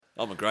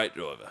I'm a great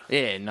driver.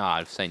 Yeah, no,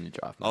 I've seen you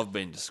drive. Mate. I've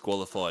been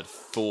disqualified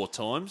 4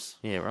 times.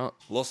 Yeah, right.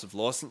 Loss of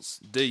licence,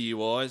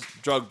 DUIs,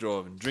 drug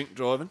driving, drink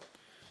driving,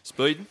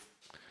 speeding,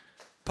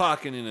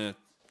 parking in a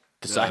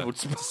Disabled.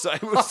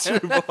 disabled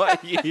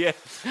superbike.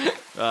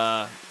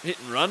 Yeah. Hit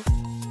and run.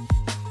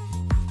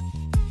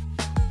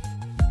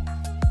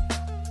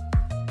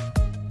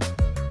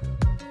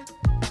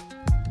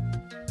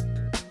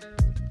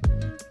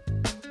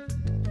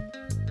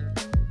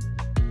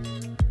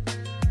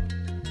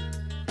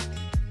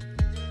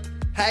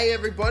 Hey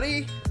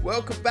everybody,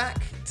 welcome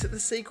back to the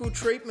sequel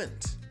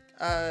treatment.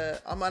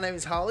 My name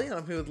is Harley and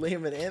I'm here with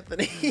Liam and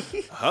Anthony.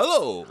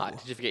 Hello. Hi,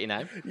 did you forget your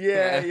name?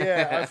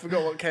 yeah, I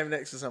forgot what came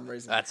next for some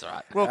reason. That's all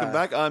right. Welcome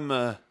back. I'm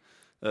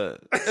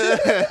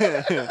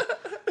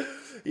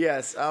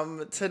Yes,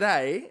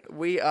 today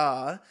we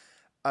are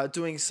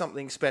doing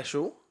something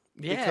special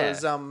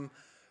because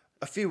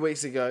a few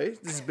weeks ago,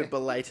 this is a bit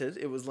belated,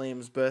 it was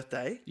Liam's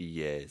birthday.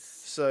 yes.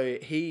 So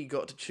he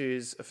got to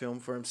choose a film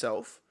for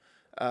himself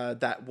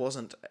that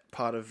wasn't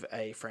part of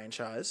a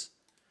franchise.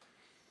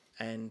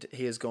 And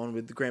he has gone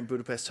with the Grand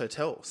Budapest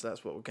Hotel. So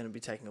that's what we're going to be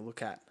taking a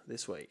look at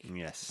this week.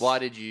 Yes. Why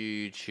did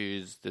you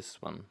choose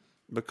this one?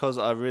 Because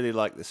I really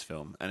like this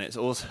film, and it's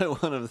also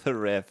one of the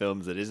rare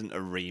films that isn't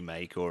a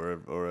remake or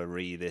a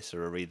re this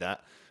or a re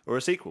that or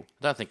a sequel.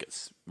 I don't think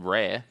it's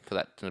rare for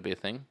that to be a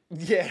thing.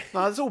 Yeah.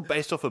 No, it's all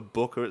based off a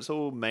book, or it's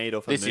all made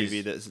off a This movie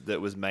is- that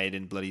was made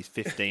in bloody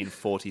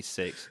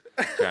 1546.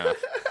 Fair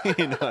enough.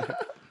 You know.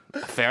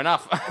 Fair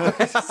enough. I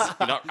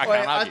can't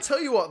I argue. tell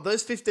you what,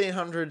 those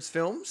 1500s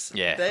films,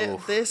 Yeah.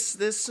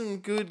 there's some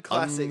good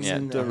classics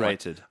in there.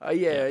 Underrated.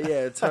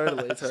 Yeah,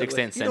 totally.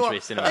 16th You know what? century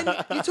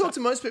cinema. And you talk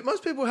to most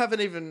people haven't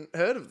even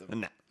heard of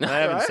them. No, I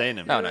haven't Right? seen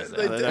them. No one knows that.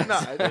 They They don't, do-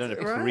 no, they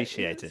don't right?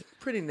 appreciate it.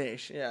 Pretty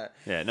niche, yeah.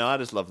 Yeah, no, I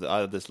just love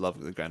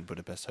the Grand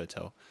Budapest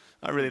Hotel.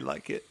 I really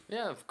like it.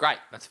 Yeah, great.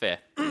 That's fair.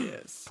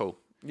 Yes. Cool.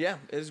 Yeah,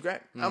 it was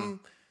great. Hmm.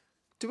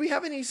 Do we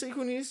have any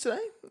sequel news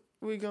today?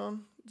 We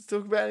gone to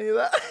talk about any of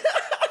that?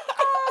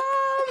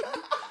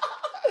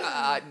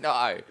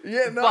 No.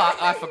 Yeah, no.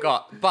 But I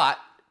forgot. But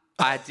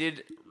I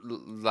did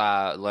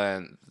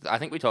learn. I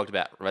think we talked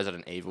about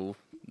Resident Evil,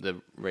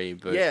 the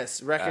reboot.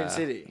 Yes, Raccoon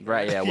City.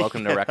 Right. Yeah.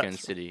 Welcome to Yeah, Raccoon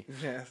that's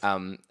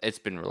CityYes. It's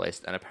been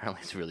released, and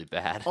apparently it's really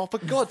bad. Oh, for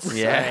God's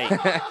Yeah.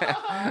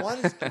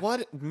 sake!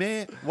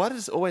 Why does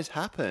this always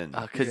happen?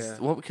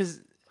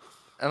 Because,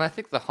 and I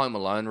think the Home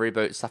Alone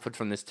reboot suffered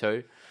from this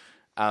too.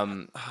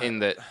 In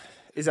that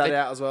Is that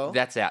out as well?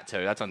 that's out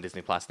too. That's on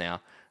Disney Plus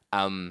now.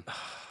 Have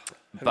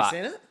you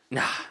seen it?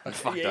 Nah,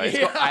 fuck Yeah, no. It's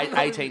got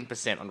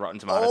 18% on Rotten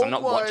Tomatoes. Oh I'm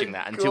not my watching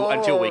that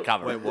until we God.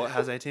 cover Wait, it. what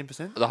has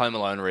 18%? The Home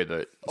Alone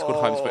reboot. It's called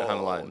Home Sweet Home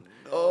Alone.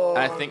 Oh.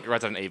 And I think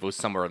Resident Evil is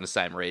somewhere in the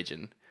same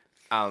region.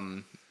 But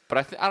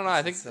I don't know.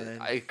 I think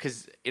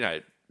because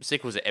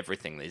sequels are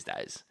everything these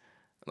days.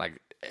 Like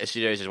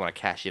studios just want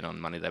to cash in on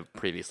money they've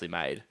previously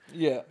made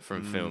Yeah.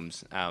 from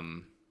films.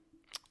 And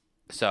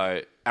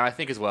I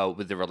think as well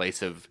with the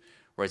release of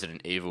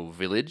Resident Evil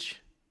Village,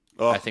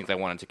 I think they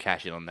wanted to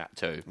cash in on that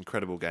too.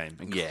 Incredible game.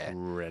 Yeah.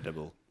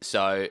 Incredible.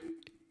 So,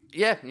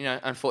 yeah,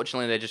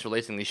 unfortunately they're just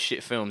releasing these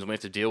shit films and we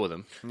have to deal with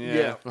them.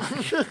 Yeah.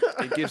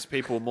 It gives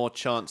people more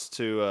chance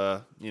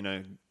to,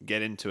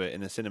 get into it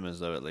in the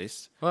cinemas, though, at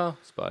least. Well,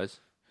 I suppose.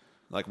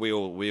 Like, we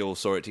all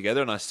saw it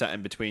together, and I sat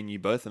in between you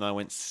both, and I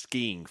went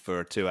skiing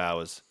for 2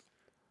 hours.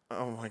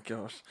 Oh my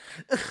gosh.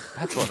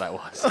 That's what that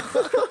was.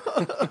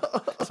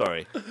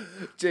 Sorry.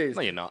 Jeez.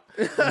 No, you're not.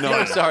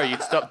 No, Sorry,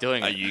 you'd stop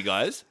doing Are it. you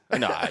guys?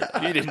 No,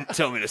 You didn't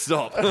tell me to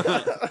stop.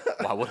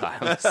 why would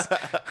I?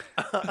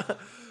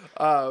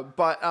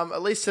 But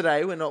at least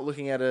today we're not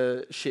looking at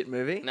a shit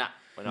movie. Nah,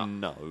 we're not.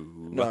 No.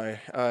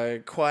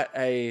 No. Quite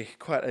a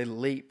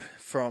leap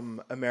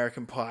from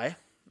American Pie.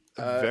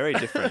 Very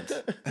different.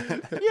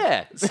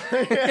 Yeah.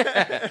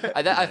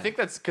 I think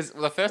that's because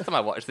the first time I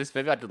watched this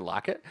movie, I didn't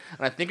like it.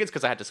 And I think it's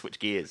because I had to switch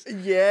gears.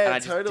 Yeah, and I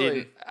just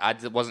totally. I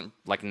just wasn't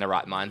like in the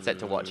right mindset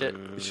to watch it.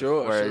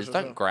 Sure. Whereas, sure.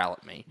 don't growl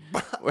at me.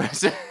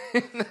 Whereas,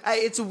 Hey,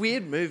 it's a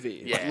weird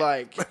movie. Yeah.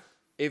 Like,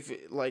 it's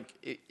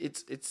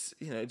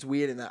it's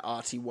weird in that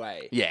arty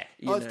way. yeah.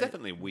 Oh, it's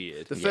definitely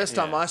weird. The first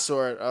time I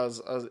saw it,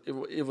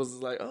 it was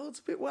like, oh, it's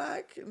a bit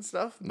whack and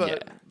stuff.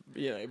 But but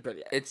yeah, But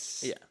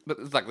it's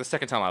like the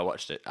second time I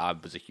watched it, I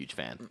was a huge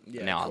fan.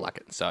 Yeah, Now I cool. like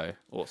it. So,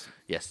 Awesome.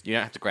 yes, you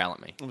don't have to growl at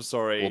me. I'm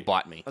sorry. Or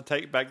bite me. I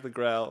take back the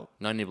growl.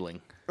 No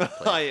nibbling.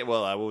 I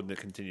will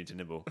continue to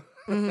nibble.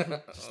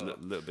 Just a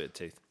little bit of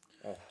teeth.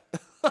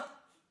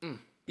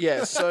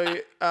 yeah. So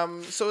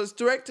it's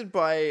directed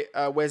by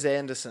Wes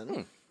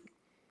Anderson.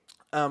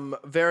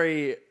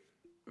 Very,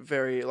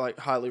 very like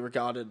highly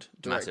regarded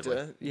director.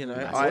 Massively. You know,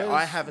 Massively.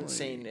 I haven't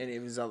seen any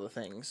of his other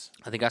things.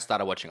 I think I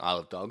started watching Isle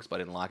of Dogs, but I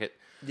didn't like it.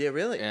 Yeah,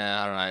 really.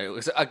 Yeah, I don't know. It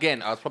was,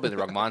 again, I was probably in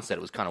the wrong mindset.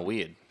 It was kind of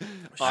weird.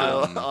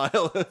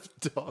 Isle of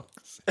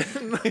Dogs.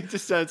 It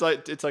just sounds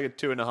like it's like a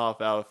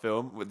 2.5 hour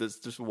film with there's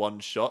just one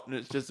shot and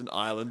it's just an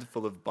island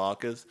full of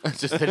barkers. They're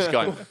just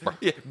going.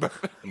 Yeah.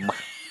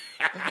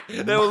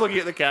 They were looking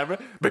at the camera.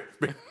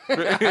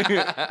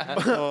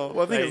 Well,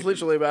 I think it's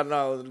literally about an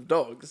island of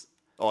dogs.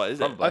 Oh, is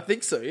it? I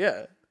think so.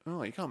 Yeah.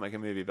 Oh, you can't make a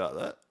movie about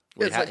that.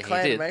 Well, It's like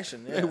clay did.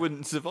 animation. Yeah. It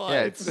wouldn't survive.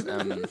 Yeah, it's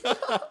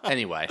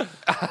anyway.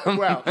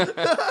 Wow.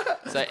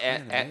 So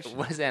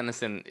Wes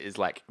Anderson is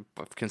like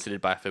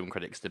considered by film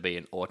critics to be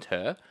an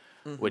auteur,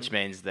 which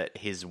means that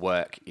his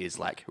work is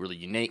like really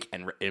unique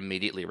and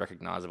immediately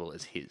recognizable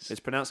as his. It's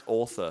pronounced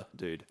author,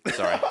 dude.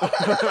 Sorry,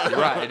 you're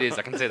right. It is.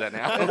 I can see that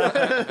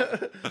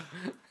now.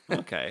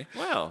 Okay.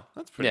 Wow,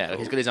 that's pretty. Yeah, cool.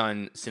 he's got his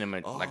own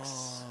cinema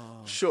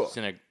Sure.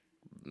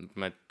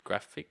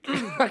 cinematographic.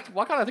 Like,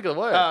 why can't I think of the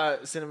word?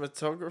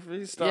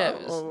 Cinematography style. Yeah,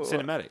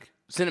 Cinematic.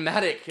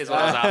 Cinematic is what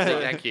I was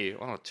after. Thank you.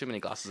 Oh, too many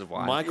glasses of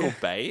wine. Michael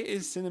Bay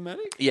is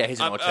cinematic. Yeah, he's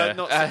an auteur.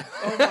 not-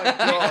 Oh my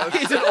god.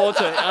 He's an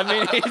author. I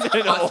mean, he's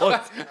an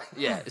author.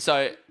 Yeah,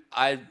 so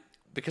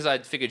because I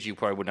figured you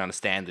probably wouldn't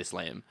understand this,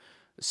 Liam.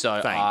 So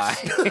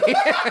Thanks.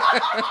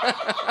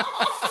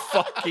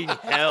 Fucking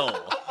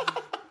hell.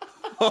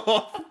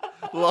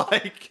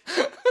 Like,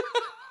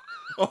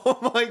 oh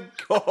my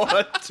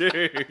god,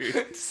 dude.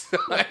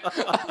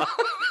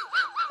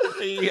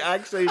 Are you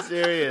actually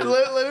serious?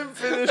 Let him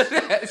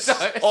finish.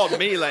 Oh,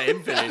 me, let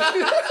him finish.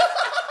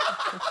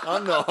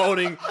 I'm not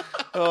holding.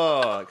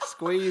 Oh,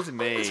 squeeze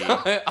me.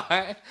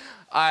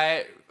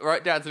 I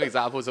wrote down some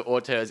examples of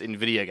auteurs in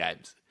video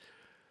games.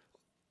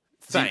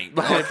 Thanks.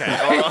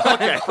 Okay.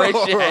 Okay.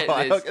 Appreciate All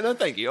right. this. Okay. No,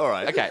 thank you. All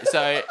right. Okay,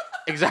 so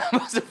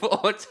examples of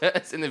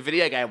auteurs in the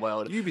video game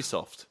world.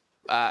 Ubisoft.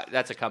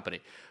 That's a company.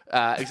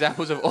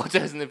 Examples of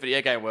auteurs in the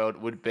video game world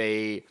would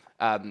be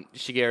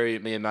Shigeru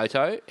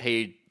Miyamoto.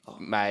 He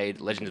made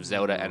Legend of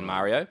Zelda and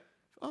Mario.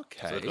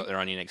 Okay. So they've got their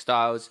own unique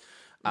styles.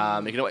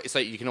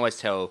 You can always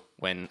tell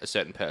when a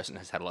certain person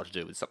has had a lot to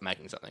do with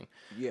making something.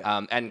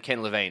 Yeah. And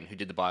Ken Levine, who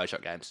did the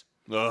BioShock games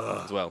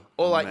Ugh. as well.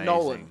 Or like Amazing.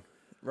 Nolan,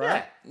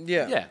 right?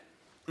 Yeah. Yeah.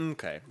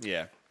 Okay.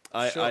 Yeah.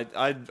 Sure.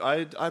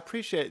 I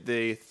appreciate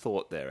the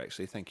thought there.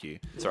 Actually, thank you.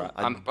 It's all right.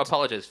 I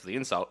apologize for the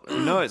insult.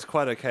 No, it's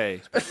quite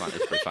okay. It's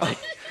pretty funny.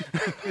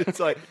 It's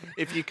like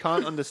if you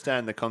can't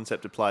understand the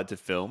concept applied to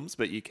films,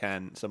 but you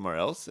can somewhere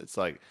else, it's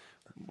like,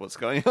 what's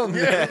going on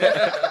there?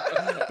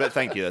 But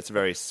thank you. That's a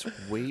very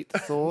sweet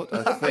thought,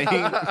 I think.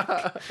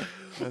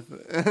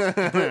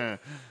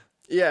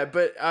 Yeah,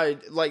 but I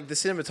like the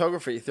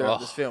cinematography throughout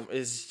this film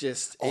is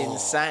just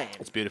insane.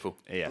 It's beautiful.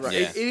 Yeah. Right.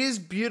 Yeah. It is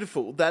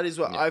beautiful. That is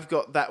what I've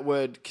got that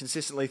word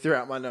consistently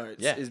throughout my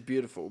notes. Yeah. Is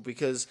beautiful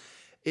because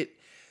it.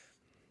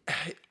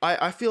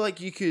 I feel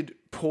like you could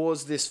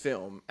pause this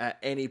film at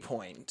any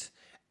point,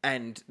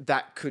 and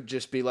that could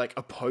just be like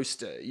a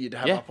poster you'd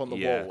have Yeah. up on the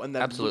Yeah. wall, and that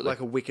would look Absolutely. like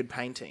a wicked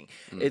painting.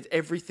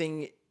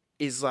 Everything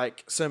is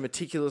like so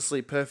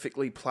meticulously,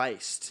 perfectly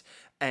placed.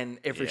 And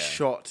every Yeah.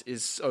 shot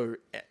is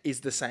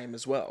the same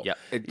as well. Yeah.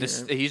 It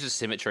uses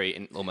symmetry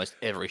in almost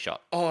every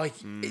shot. Oh,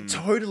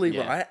 totally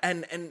Yeah. right.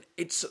 And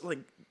it's like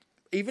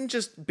even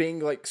just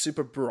being like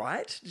super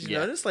bright. Did you Yeah.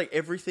 notice like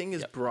everything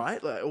is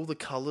bright, like all the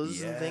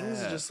colors and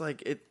things are just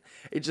like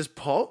it just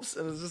pops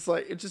and it's just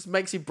like it just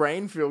makes your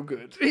brain feel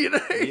good. You know?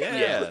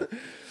 Yeah.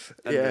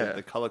 And Yeah.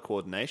 the color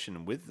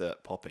coordination with the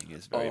popping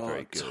is very,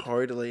 very good.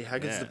 Totally. How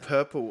good's Yeah. the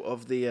purple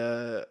of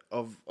the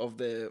of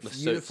the suits.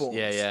 uniforms?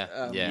 Yeah.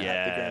 At the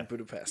Yeah. Grand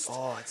Budapest.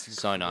 Oh, it's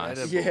So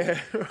nice. Yeah.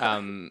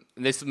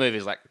 This movie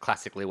is like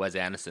classically Wes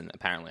Anderson.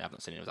 Apparently, I've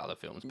not seen any of his other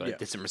films, but I Yeah.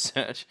 did some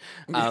research.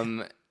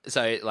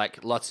 So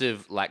like lots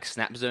of like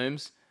snap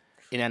zooms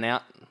in and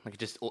out, like it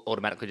just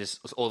automatically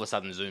just all of a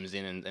sudden zooms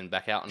in and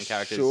back out on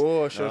characters.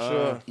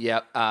 Sure.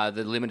 Yep.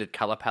 The limited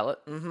color palette.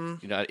 Mm-hmm.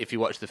 You know, if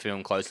you watch the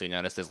film closely, you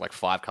notice there's like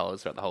 5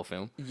 colors throughout the whole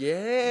film,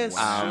 Yes.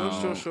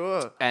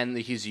 Sure. and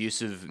his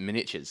use of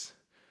miniatures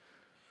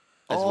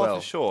as Oh, well.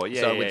 for sure.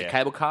 Yeah, So yeah, with yeah. the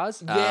cable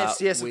cars.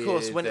 Yes, of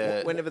course.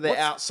 Whenever they're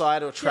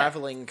outside or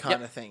traveling, kind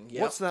Yep. of thing.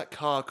 Yep. What's that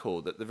car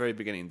called at the very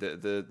beginning?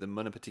 The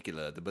Mona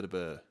Particular,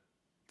 the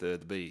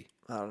bee.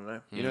 I don't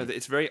know. You know,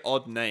 it's a very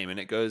odd name, and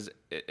it goes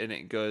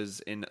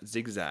in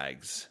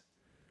zigzags.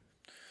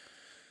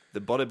 The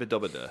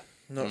Bodabidobida.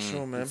 Not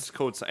sure, man. It's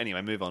called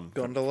anyway. Move on.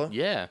 Gondola.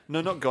 Yeah.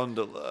 No, not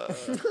gondola.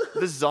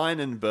 The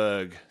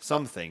Zeinenberg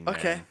something. Man.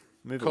 Okay.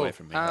 Move Cool. away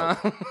from me. help.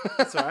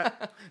 That's all right.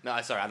 No,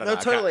 sorry, I don't No, know.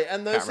 I totally. can't-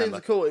 And those can't scenes remember.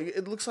 are cool.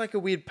 It looks like a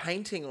weird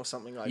painting or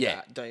something like Yeah.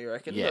 that. Don't you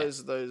reckon? Yeah.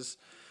 Those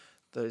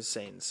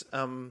scenes.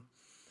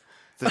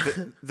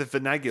 The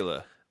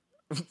vernacular.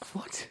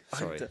 What?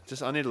 Sorry,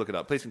 I need to look it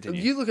up. Please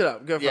continue. You look it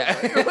up. Go for Yeah.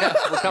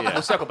 it.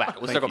 We'll circle back.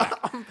 We'll circle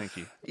back. Thank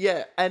you.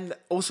 Yeah, and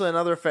also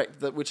another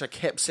effect that which I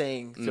kept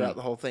seeing throughout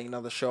the whole thing,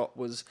 another shot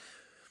was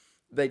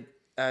the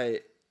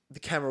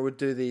camera would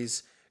do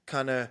these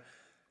kind of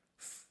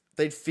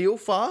they'd feel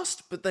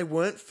fast, but they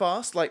weren't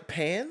fast, like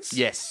pans.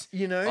 Yes.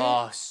 You know?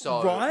 Oh,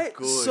 so right?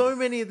 good. So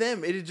many of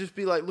them. It'd just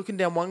be like looking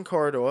down one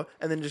corridor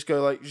and then just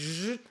go like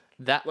zzz.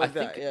 That Like I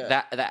think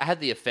that, yeah. that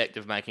had the effect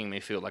of making me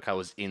feel like I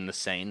was in the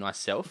scene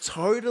myself.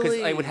 Totally.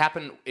 Because it would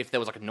happen if there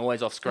was like a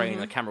noise off screen,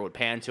 the camera would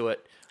pan to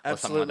it or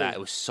something like Absolutely. that. It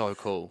was so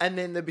cool. And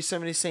then there'd be so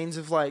many scenes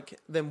of like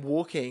them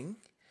walking,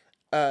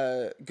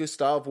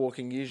 Gustav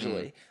walking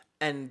usually,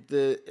 and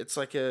it's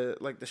like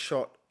the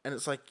shot, and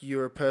it's like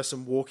you're a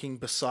person walking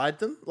beside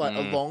them, like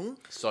along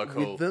So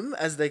cool. with them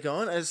as they're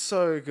going. It's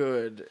so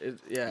good.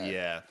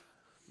 Yeah.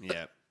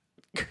 Yeah.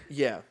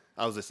 Yeah.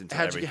 I was listening to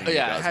How'd you everything go- you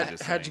yeah, guys were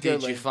just how'd you saying.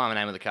 go? Did you find the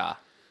name of the car?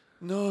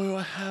 No,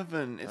 I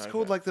haven't. It's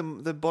called like the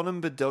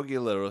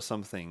Bonanza or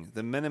something.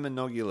 The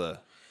Menemonogula.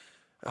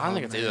 I don't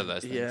think it's either of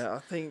those things. Yeah, I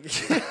think.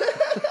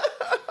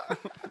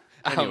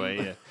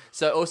 Anyway, yeah.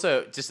 So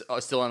also, just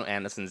still on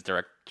Anderson's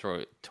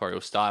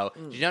directorial style,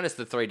 did you notice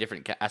the 3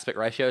 different aspect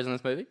ratios in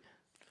this movie?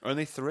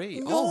 Only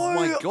 3. No, Oh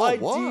my god,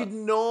 what? I did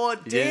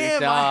not. didn't?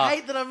 Damn, I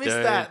hate that I missed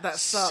Dude, that. That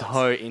sucks.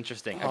 So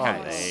interesting.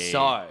 Okay,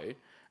 so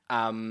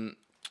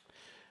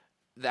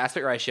the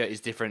aspect ratio is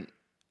different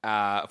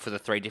for the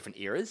 3 different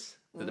eras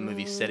that the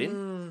movie's set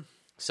in.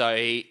 So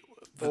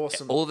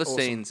Awesome. all the Awesome.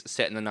 scenes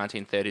set in the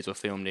 1930s were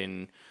filmed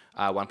in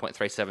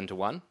 1.37 to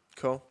 1,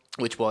 Cool.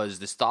 which was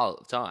the style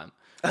at the time.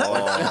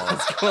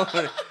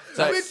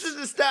 So, which is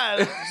the style?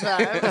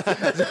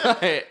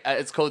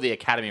 It's called the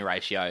Academy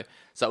ratio.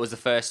 So it was the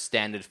first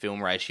standard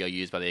film ratio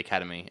used by the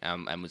Academy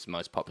and was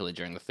most popular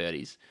during the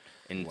 30s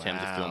in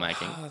terms of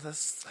filmmaking. Oh,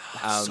 that's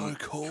so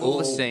cool. All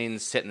the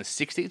scenes set in the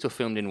 60s were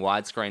filmed in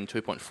widescreen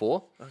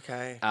 2.4,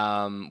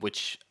 okay.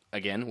 which,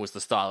 again, was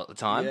the style at the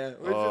time. Yeah,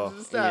 which is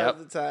the style Yep.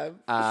 at the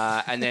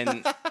time. And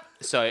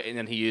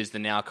then he used the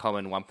now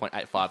common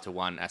 1.85 to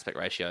 1 aspect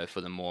ratio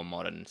for the more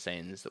modern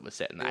scenes that were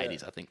set in the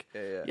 80s, I think.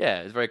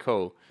 Yeah, it's very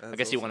cool. I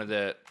guess he wanted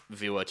the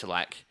viewer to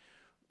like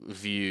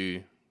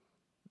view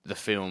the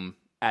film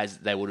as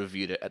they would have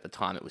viewed it at the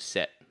time it was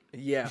set.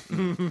 Yeah,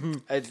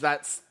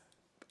 that's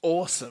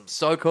awesome.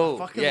 So cool.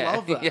 Fucking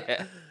love that.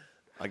 Yeah.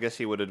 I guess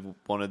he would have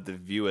wanted the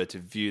viewer to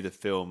view the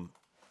film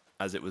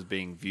as it was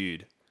being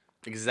viewed.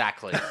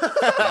 Exactly.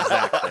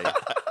 Exactly.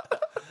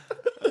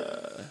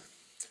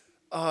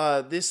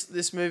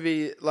 This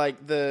movie,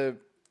 like the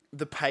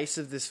pace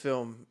of this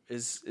film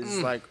is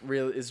like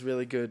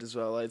really good as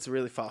well. Like, it's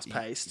really fast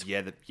paced.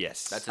 Yeah,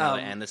 yes. That's another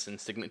Anderson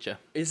signature.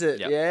 Is it?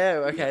 Yep.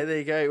 Yeah. Okay. There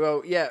you go.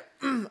 Well, yeah.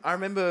 I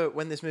remember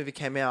when this movie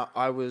came out,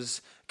 I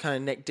was kind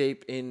of neck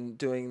deep in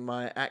doing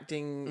my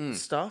acting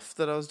stuff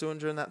that I was doing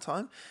during that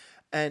time,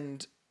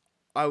 and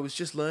I was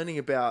just learning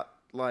about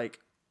like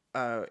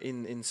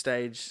in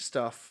stage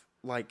stuff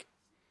like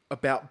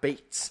about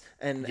beats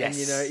and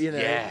Yes. and you know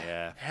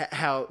Yeah.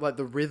 how like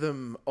the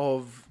rhythm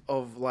of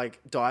like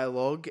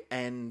dialogue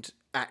and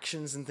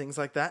actions and things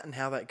like that and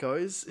how that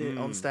goes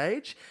on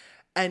stage.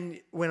 And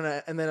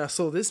then I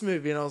saw this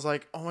movie and I was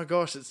like, oh my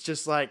gosh, it's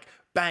just like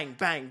bang,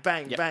 bang,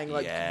 bang, bang,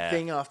 like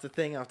thing after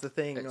thing after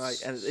thing.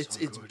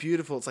 It's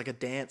beautiful. It's like a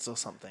dance or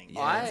something.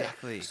 Yeah,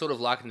 exactly. Sort of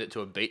likened it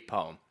to a beat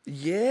poem.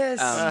 Yes,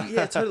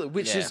 yeah, totally.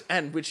 Which Yeah.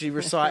 is which he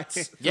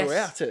recites Yes.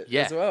 throughout it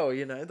Yeah. as well.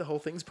 You know, the whole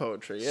thing's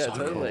poetry. Yeah,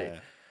 totally. Cool.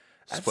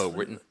 It's well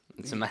written.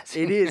 It's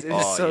amazing. It is. It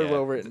is so yeah.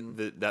 well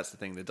written. That's the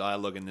thing. The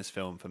dialogue in this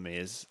film for me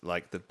is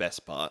like the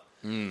best part.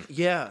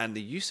 Yeah, And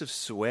the use of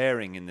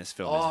swearing in this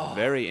film is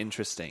very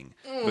interesting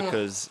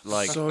because,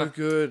 like, so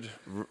good.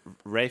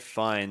 Rafe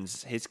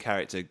finds his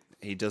character.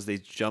 He does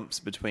these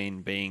jumps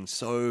between being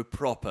so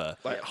proper,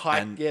 Like high,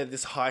 and,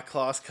 this high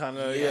class kind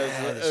of.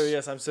 Yes. Oh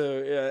yes, I'm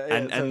so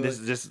and totally. this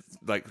just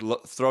like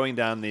throwing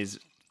down these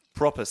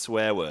proper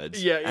swear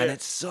words. Yeah, and yeah.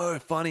 it's so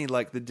funny,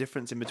 like the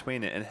difference in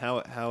between it and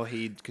how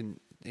he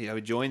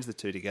joins the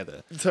two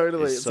together.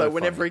 Totally. is So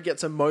whenever funny. he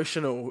gets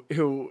emotional,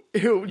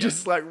 he'll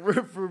just like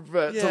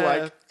revert to Yeah.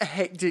 like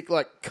hectic,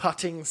 like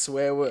cutting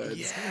swear words.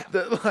 Yeah.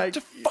 That like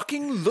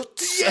fucking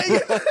lutz.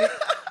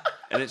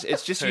 And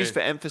it's just used for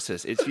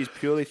emphasis. It's used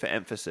purely for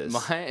emphasis.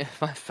 My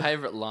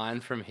favourite line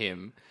from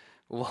him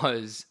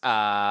was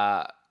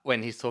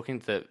when he's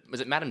talking to, was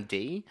it Madam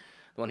D,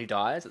 the one who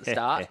dies at the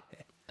start?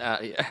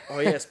 Yeah. Oh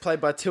yes,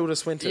 played by Tilda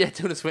Swinton. Yeah,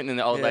 Tilda Swinton in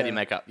the old lady Yeah.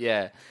 makeup.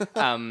 Yeah.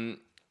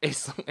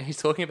 He's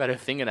talking about her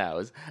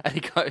fingernails, and he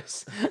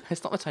goes,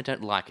 "It's not that I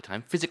don't like it.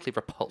 I'm physically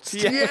repulsed."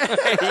 Yeah.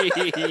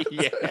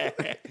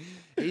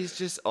 He's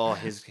just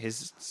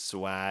his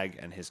swag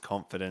and his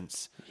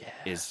confidence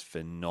is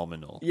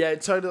phenomenal. Yeah,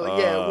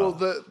 totally. Yeah, well,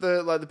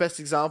 the like the best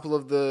example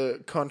of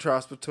the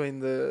contrast between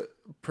the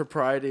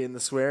propriety and the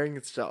swearing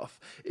and stuff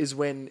is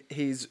when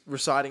he's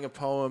reciting a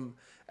poem,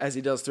 as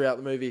he does throughout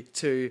the movie,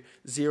 to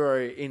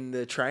Zero in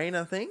the train,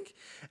 I think,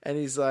 and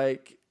he's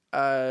like,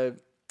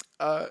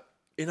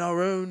 in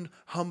our own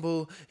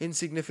humble,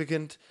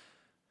 insignificant.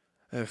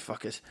 Oh,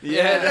 fuck it.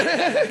 Yeah,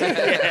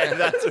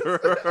 that's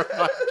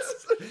right.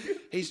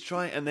 He's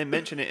trying, and they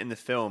mention it in the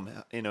film,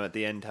 at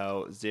the end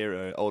how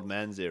Old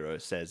Man Zero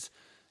says,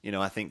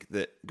 I think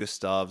that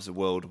Gustav's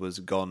world was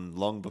gone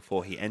long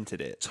before he entered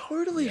it.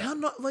 Totally. How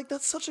not, like,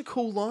 that's such a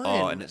cool line.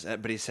 Oh,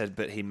 but he said,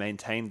 but he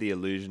maintained the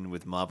illusion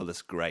with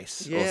marvelous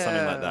grace, or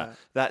something like that.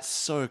 That's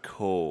so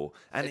cool.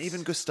 And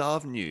even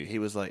Gustav knew. He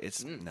was like,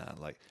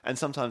 and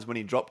sometimes when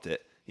he dropped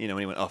it, when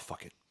he went, oh,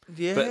 fuck it.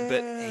 Yeah.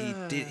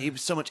 But he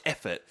was so much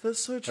effort. That's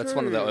so true. That's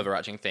one of the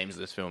overarching themes of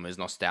this film is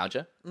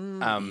nostalgia.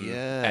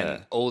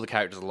 And all the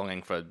characters are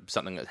longing for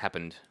something that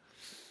happened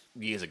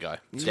years ago,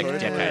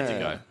 decades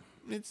ago.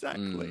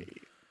 Exactly.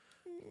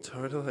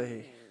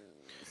 Totally.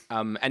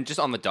 And just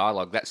on the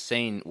dialogue, that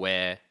scene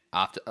where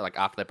after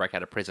they break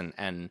out of prison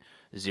and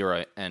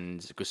Zero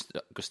and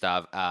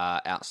Gustav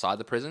are outside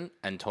the prison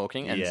and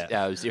talking,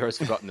 and Zero's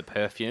forgotten the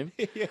perfume.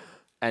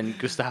 And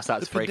Gustav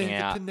starts freaking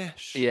out.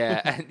 Panache.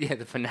 Yeah, and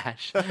the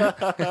panache.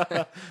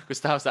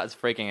 Gustav starts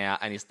freaking out,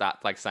 and he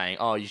starts like saying,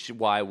 "Oh, you should.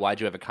 Why'd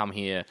you ever come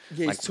here?"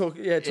 Yeah, like, he's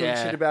talking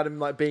shit about him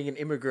like being an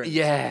immigrant.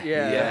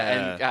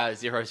 Yeah. And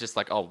Zero's just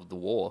like, "Oh, the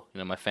war.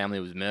 My family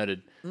was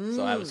murdered,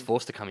 so I was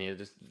forced to come here to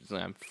just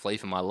flee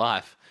for my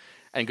life."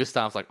 And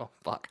Gustav's like, "Oh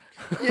fuck."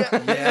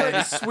 Yeah.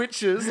 He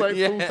switches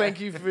full thank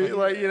you for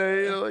like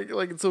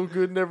it's all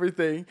good and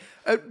everything.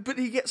 But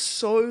he gets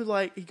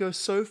so he goes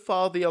so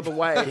far the other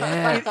way.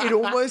 It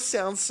almost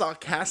sounds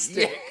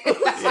sarcastic.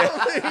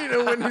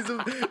 When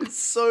it's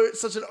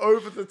such an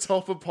over the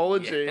top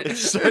apology. It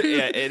is.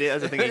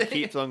 I think he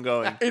keeps on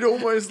going. It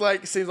almost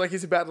seems like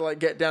he's about to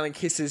get down and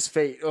kiss his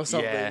feet or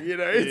something.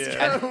 It's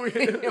kind of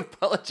weird. He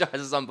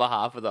apologizes on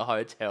behalf of the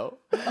hotel.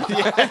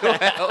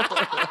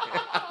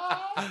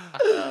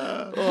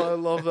 Oh, I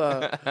love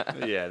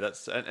that. Yeah,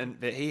 that's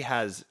and he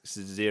has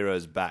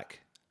Zero's back,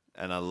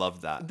 and I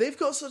love that. They've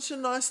got such a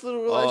nice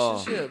little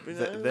relationship.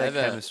 Their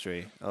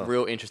chemistry.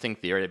 Real interesting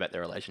theory about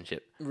their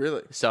relationship.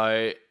 Really?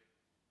 So,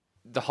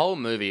 the whole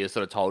movie is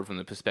sort of told from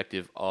the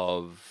perspective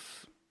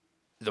of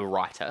the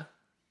writer,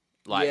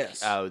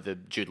 the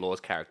Jude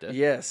Law's character.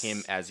 Yes.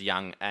 Him as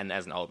young and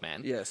as an old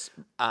man. Yes.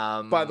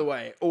 By the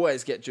way,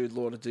 always get Jude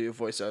Law to do your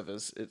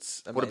voiceovers.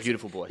 It's amazing. What a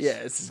beautiful voice.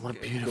 Yeah, what a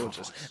beautiful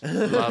voice.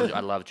 I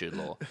love Jude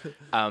Law.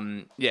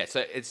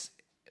 So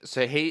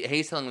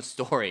he's telling the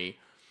story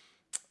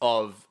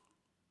of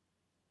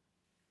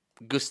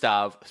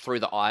Gustav through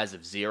the eyes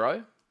of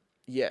Zero.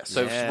 Yes.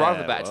 So right off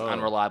the bat, it's an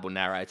unreliable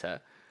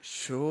narrator.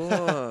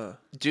 Sure.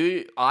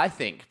 Do I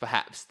think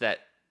perhaps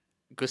that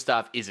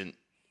Gustav isn't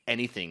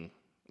anything?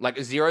 Like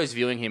Zero's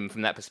viewing him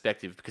from that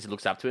perspective because he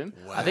looks up to him.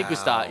 Wow. I think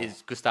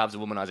Gustav's a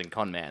womanizing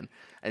con man,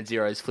 and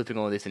Zero's flipping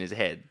all this in his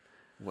head.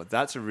 Well,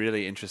 that's a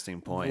really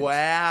interesting point.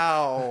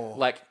 Wow.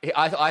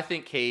 I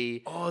think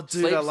he I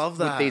love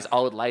that. with these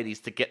old ladies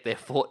to get their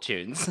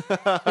fortunes.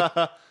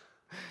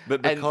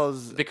 But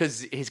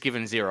because he's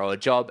given Zero a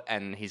job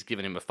and he's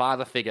given him a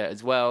father figure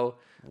as well.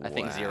 I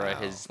think Zero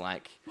has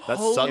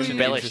that's such an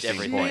embellished interesting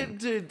every point. point.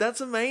 Dude,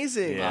 that's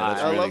amazing. Yeah,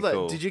 that's I really love that.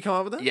 cool. Did you come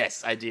up with that?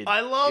 Yes, I did. I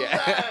love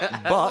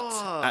that.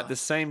 But at the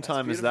same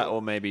time as that beautiful.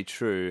 all may be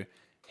true,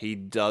 he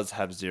does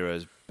have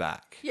Zero's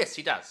back. Yes,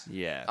 he does.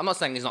 Yeah. I'm not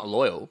saying he's not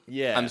loyal.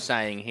 Yeah. I'm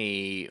saying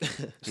he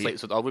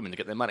sleeps with old women to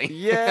get their money.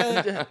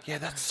 Yeah. Yeah,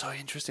 that's so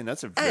interesting.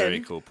 That's a very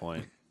cool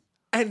point.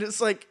 And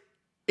it's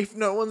if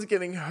no one's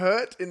getting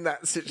hurt in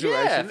that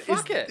situation,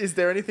 is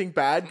there anything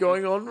bad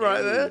going on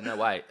right there? No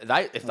way.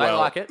 If they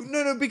like it.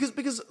 No, because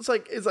it's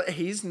like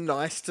he's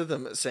nice to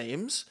them, it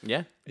seems.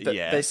 Yeah.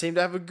 They seem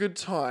to have a good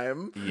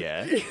time.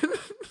 Yeah.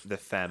 The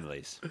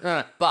families.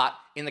 No. But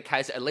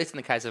at least in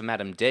the case of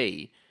Madame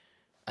D,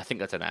 I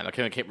think that's her name. I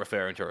can keep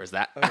referring to her as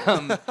that.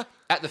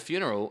 At the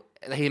funeral,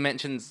 they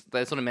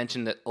sort of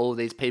mentioned that all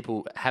these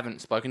people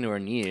haven't spoken to her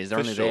in years. They're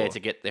only there to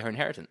get their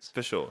inheritance.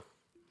 For sure.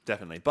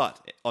 Definitely.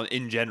 But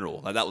in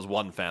general, that was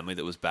one family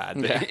that was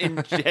bad. But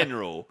in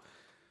general.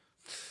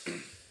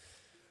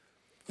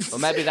 Or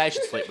maybe they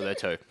should sleep with her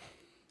too.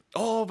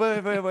 Oh, very,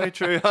 very, very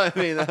true. I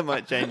mean, that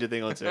might change a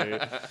thing or two.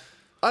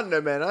 I don't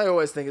know, man. I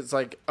always think it's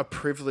a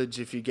privilege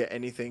if you get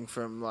anything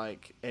from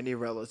any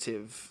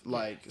relative.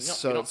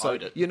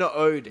 You're not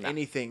owed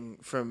anything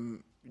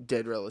from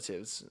dead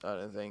relatives. I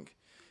don't think,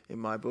 in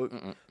my book,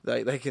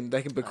 they can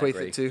bequeath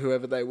it to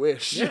whoever they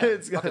wish. Yeah,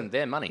 it's fucking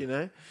their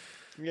money.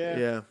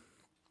 Yeah.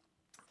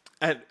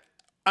 And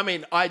I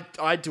mean,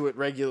 I do it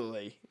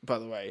regularly. By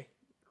the way,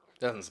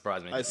 doesn't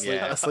surprise me. I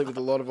sleep with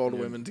a lot of older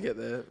women to get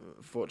their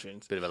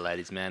fortunes. Bit of a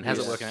ladies' man. How's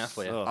it working out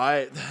for you?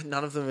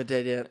 None of them are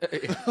dead yet.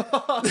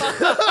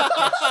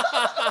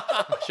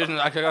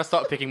 I gotta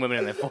stop picking women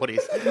in their 40s.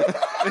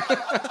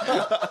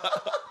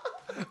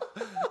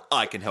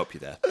 I can help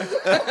you there.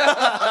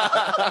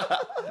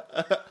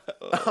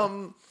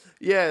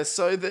 Yeah.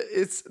 So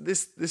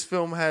this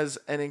film has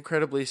an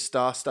incredibly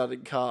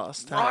star-studded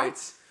cast. Right.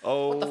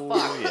 Oh, what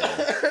the fuck?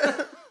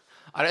 Yeah.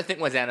 I don't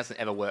think Wes Anderson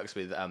ever works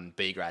with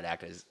B-grade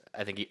actors.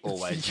 I think he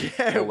always gets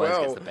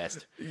the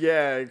best.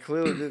 Yeah,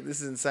 clearly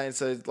this is insane.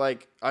 So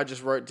I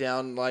just wrote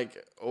down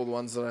all the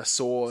ones that I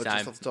saw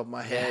just off the top of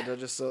my head. I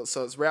just saw,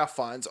 so it's Ralph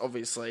Fiennes,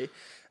 obviously.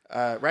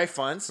 Ray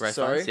Fiennes.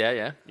 Sorry.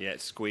 Yeah. Yeah,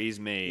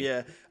 squeeze me.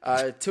 Yeah.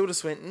 Tilda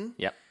Swinton.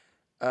 Yep.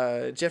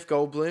 Jeff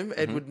Goldblum,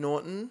 Edward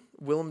Norton,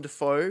 Willem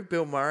Dafoe,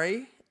 Bill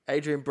Murray,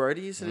 Adrian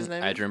Brody. Is that his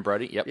name? Adrian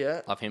Brody. Yep.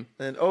 Yeah. Love him.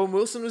 And Owen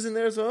Wilson was in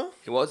there as well.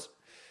 He was.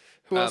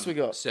 Who else we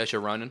got? Saoirse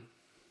Ronan.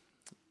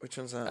 Which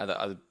one's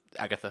that?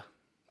 Agatha,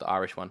 the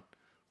Irish one.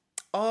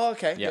 Oh,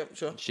 okay. Yep,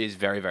 sure. She's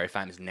very, very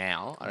famous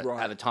now.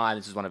 Right. At the time,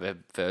 this was one of her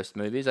first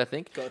movies, I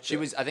think. Gotcha.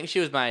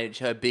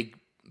 Her big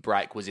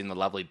break was in The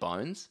Lovely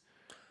Bones.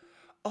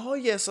 Oh,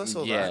 yes, I saw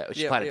that. Yeah,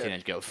 she played a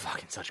teenage girl.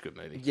 Fucking such a good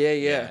movie.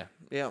 Yeah.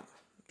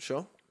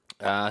 Sure.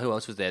 Who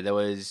else was there? There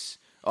was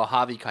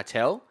Harvey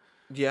Keitel.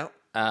 Yeah.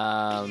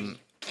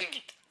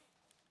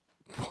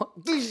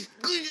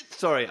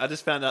 Sorry, I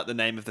just found out the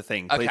name of the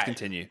thing. Please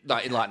continue. No,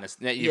 enlighten us.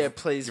 Now,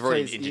 please. You've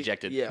already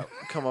interjected.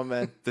 Come on,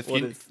 man. The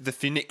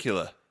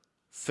funicular.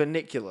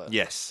 Funicular.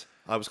 Yes.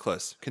 I was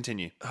close.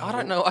 Continue. I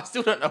don't know. I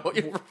still don't know what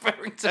you're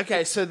referring to.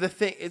 Okay, so the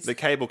thing it's The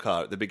cable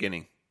car at the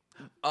beginning.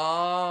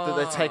 that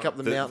they take up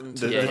the mountain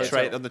to the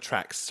hotel. On the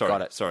tracks. Sorry.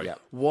 Got it. Sorry. Yeah.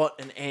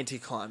 What an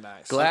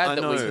anticlimax! Glad I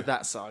that we know. with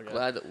that saga.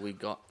 glad that we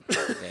got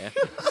there.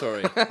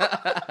 Sorry.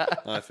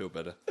 I feel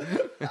better.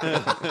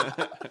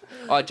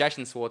 Oh,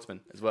 Jason Schwartzman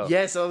as well.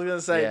 Yes, I was going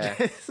to say Yeah.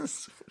 Jason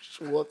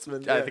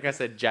Schwartzman. I think I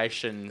said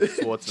Jason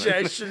Schwartzman.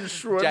 Jason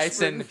Schwartzman.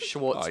 Jason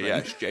Schwartzman. Oh,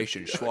 yes,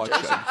 Jason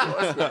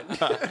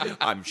Schwartzman.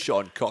 I'm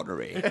Sean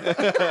Connery.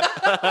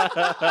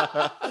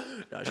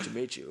 Nice to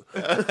meet you.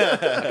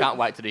 I can't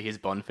wait to do his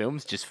Bond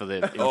films just for the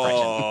impression.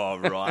 Oh,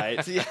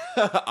 right. Yeah.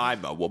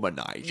 I'm a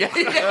womanizer.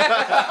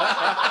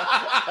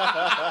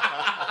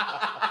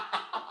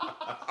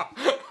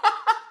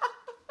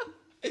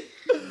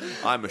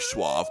 I'm a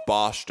suave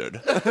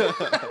bastard.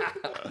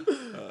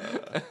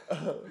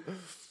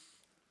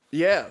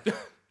 Yeah.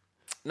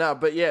 No,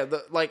 but yeah,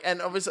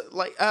 and obviously,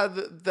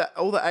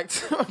 all the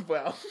actors.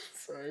 Wow,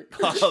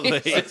 sorry,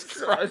 Jesus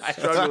Christ. I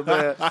struggled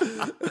there.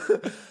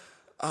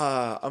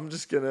 I'm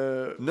just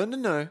gonna.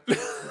 No.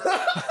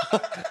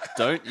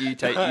 Don't you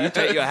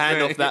take your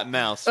hand off that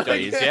mouse,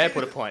 please. Yeah,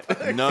 put a point.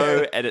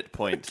 No edit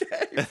point.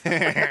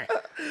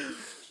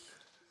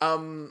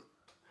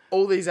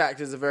 All these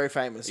actors are very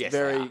famous, Yes,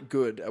 very they are.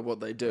 good at what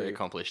they do. Very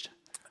accomplished.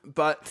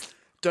 But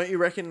don't you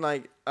reckon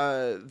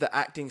the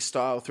acting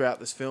style throughout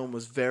this film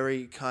was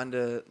very kind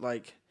of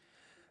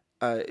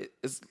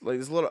it's like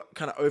there's a lot of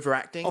kind of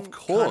overacting, Of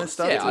course. kind of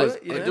stuff. Yeah, to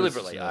it, you know?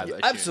 deliberately. I Yeah, assume.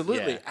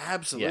 absolutely, Yeah.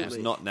 absolutely. It's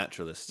not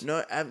naturalist.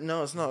 No,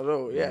 no, it's not at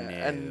all. Yeah, No.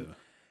 and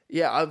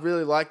yeah, I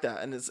really like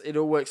that, and it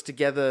all works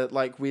together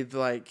with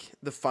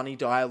the funny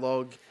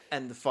dialogue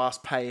and the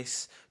fast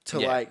pace to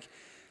Yeah.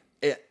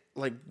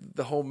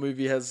 the whole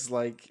movie has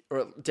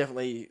or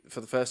definitely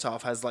for the first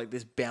half has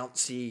this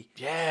bouncy,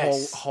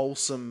 Yes.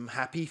 wholesome,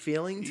 happy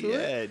feeling to it.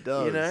 Yeah, it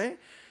does. You know,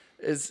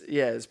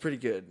 it's pretty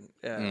good.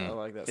 Yeah, I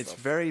like that. It's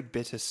stuff. very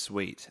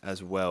bittersweet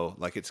as well.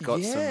 Like it's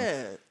got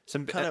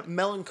some kind of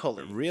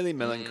melancholy. really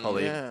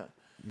melancholy. Yeah,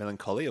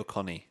 Melancholy or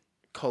Connie?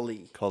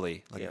 collie.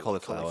 Collie, like a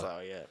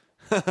cauliflower.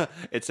 Yeah,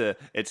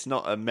 It's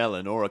not a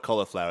melon or a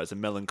cauliflower. It's a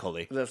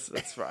melancholy.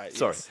 that's right.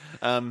 Sorry.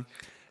 yes.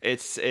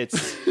 It's.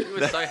 You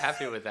were so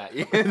happy with that.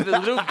 The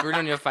little grin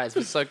on your face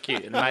was so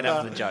cute. It made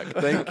up for the joke.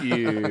 Thank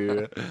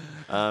you.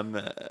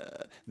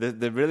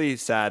 The really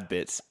sad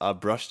bits are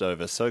brushed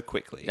over so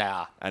quickly.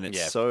 Yeah. And it's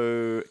Yeah.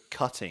 so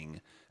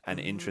cutting and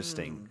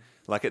interesting.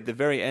 Like at the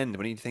very end,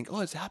 when you think,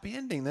 oh, it's a happy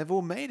ending, they've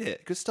all made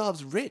it.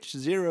 Gustav's rich.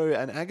 Zero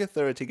and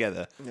Agatha are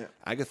together. Yeah.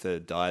 Agatha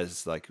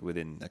dies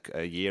within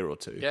a year or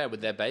two. Yeah, with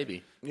their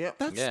baby. Yeah,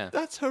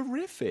 That's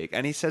horrific.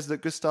 And he says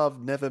that Gustav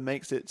never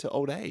makes it to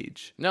old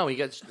age. No, he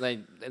gets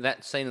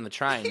that scene in the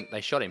train.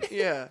 They shot him.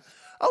 yeah.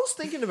 I was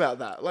thinking about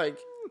that.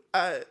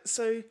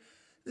 So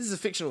this is a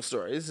fictional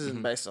story. This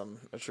isn't based on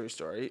a true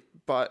story,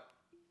 but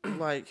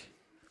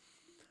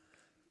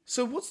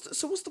So what's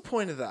the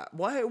point of that?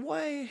 Why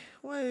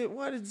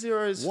did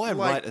Zero's Why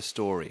write a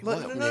story? No,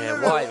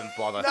 Why even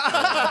bother?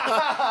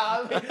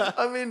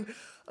 I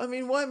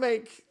mean, why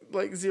make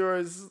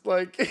Zero's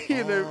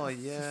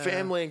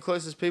family and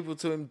closest people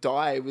to him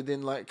die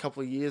within a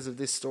couple of years of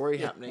this story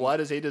happening? Why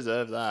does he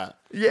deserve that?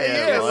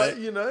 Yeah,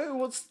 right.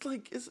 what's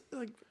is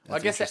I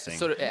guess that interesting.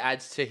 sort of it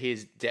adds to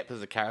his depth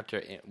as a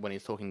character when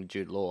he's talking to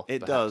Jude Law.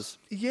 It perhaps. does.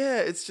 yeah,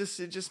 it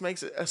just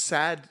makes it a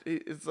sad.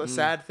 It's a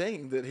sad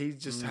thing that he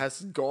just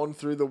has gone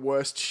through the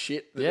worst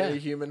shit that Yeah. any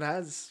human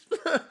has.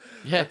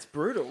 Yeah, It's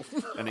brutal.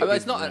 And Although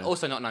it's gives- not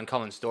also not an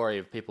uncommon story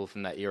of people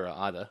from that era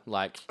either.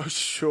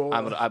 Sure.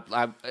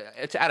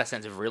 To add a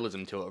sense of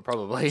realism to it,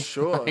 probably.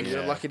 Sure,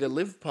 you're lucky to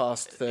live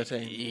past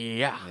 13.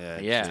 Yeah, Yeah.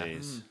 yeah.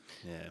 Jeez.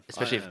 Yeah.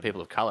 Especially for people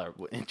of color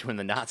when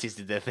the Nazis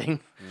did their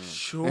thing.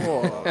 Sure,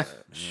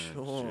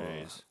 sure.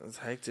 jeez. That's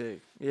hectic.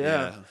 Yeah.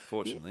 Yeah,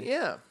 Unfortunately.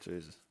 yeah.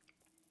 Jesus.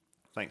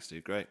 Thanks,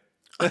 dude. Great.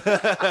 Now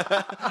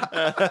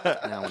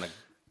I want to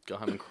go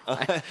home and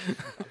cry.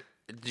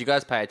 Did you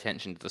guys pay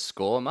attention to the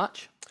score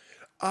much?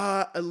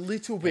 A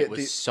little bit. It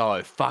was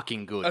so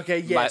fucking good. Okay,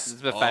 yes.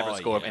 It's my favorite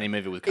score of yeah. any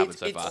movie we've covered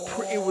so far.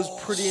 It was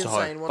pretty So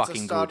insane once I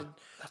fucking started. good.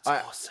 That's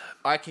awesome.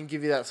 I can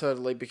give you that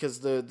totally because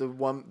the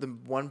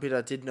one bit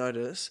I did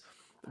notice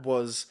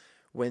was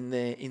when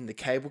they're in the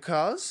cable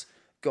cars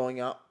going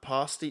up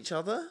past each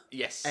other.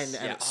 Yes. and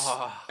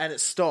Yeah. and it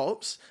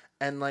stops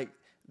and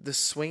the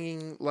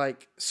swinging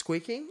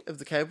squeaking of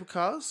the cable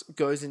cars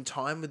goes in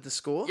time with the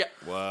score. Yeah.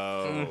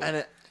 Whoa.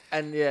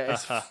 And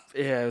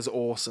it was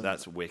awesome.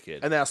 That's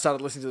wicked. And then I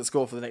started listening to the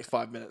score for the next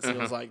 5 minutes, and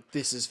I was like,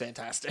 "This is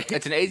fantastic."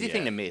 It's an easy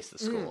thing to miss, the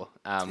score.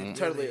 It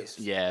totally is.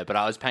 Yeah, but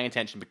I was paying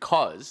attention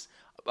because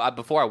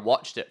before I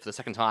watched it for the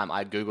second time,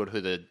 I Googled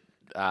who the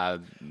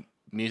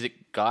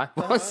music guy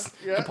was.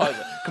 yeah.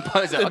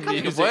 Composer. I can't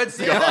think of words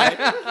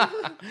guy.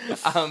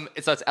 So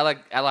it's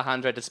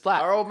Alejandro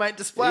Desplat. Our old mate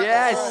Desplat.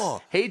 Yes,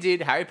 Oh. he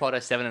did Harry Potter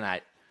 7 and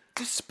 8.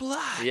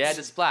 Splat. Yeah,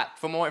 Desplat.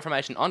 For more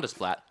information on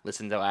Desplat,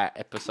 listen to our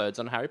episodes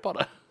on Harry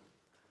Potter.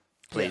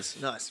 Please.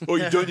 Nice. Oh,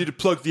 you don't need to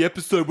plug the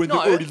episode when No.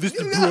 they're already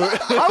listened, bro.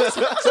 I was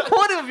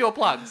supportive of your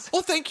plugs.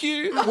 Oh, thank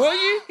you. Were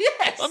you?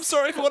 Yes. I'm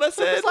sorry for what I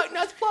said. It's like,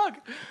 nice plug.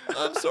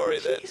 I'm sorry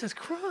then. Jesus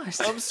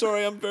Christ. I'm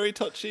sorry, I'm very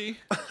touchy.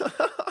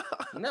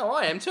 No,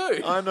 I am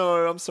too. I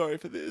know, I'm sorry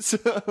for this.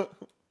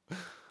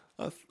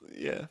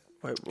 Yeah.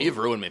 Wait, You've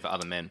ruined me for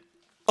other men.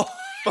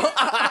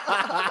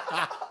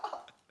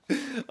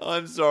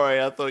 I'm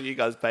sorry, I thought you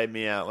guys paid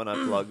me out when I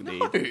plugged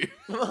Eve.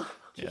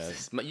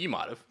 Yes. You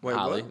might have. Wait,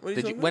 Harley. what? What are you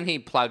Did talking when he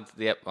plugged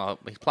he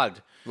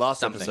plugged Last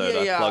something.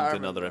 episode, Yeah, I plugged I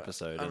another remember.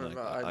 episode. I and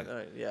remember. I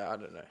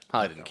don't know.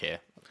 Harley didn't care.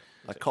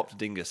 I copped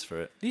dingus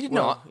for it. You did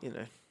Well, not. you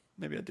know.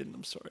 Maybe I didn't,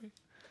 I'm sorry.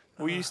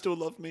 Will you still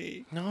love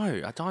me? No,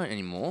 I don't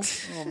anymore.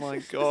 Oh my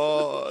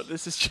god,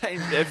 this has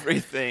changed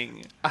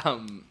everything.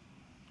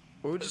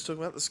 We were just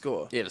talking about the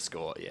score. Yeah, the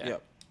score. Yeah.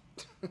 Yep.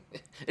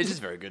 It's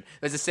just very good.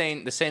 There's the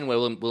scene where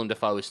Willem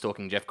Dafoe is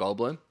stalking Jeff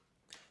Goldblum.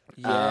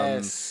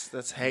 Yes,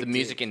 that's hectic. The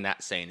music in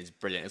that scene is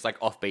brilliant. It's like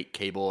offbeat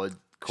keyboard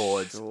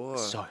chords. Sure.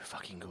 So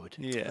fucking good.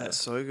 Yeah. That's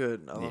so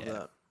good. I love Yeah.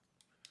 that.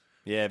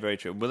 Yeah, very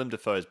true. Willem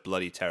Dafoe is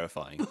bloody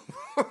terrifying.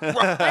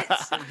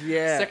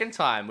 Yeah, Second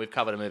time we've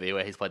covered a movie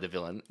where he's played the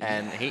villain,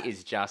 and he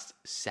is just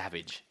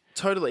savage.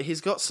 totally.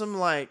 He's got some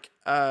like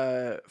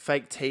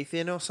fake teeth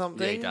in or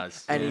something. Yeah, he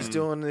does. And he's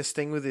doing this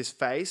thing with his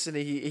face, and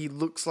he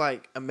looks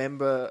like a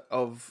member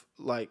of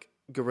like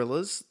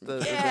gorillas. The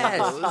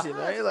gorillas, you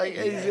know, like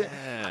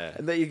Yeah.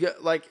 and that you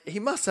get like he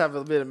must have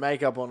a bit of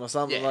makeup on or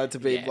something Yeah, like to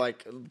be yeah.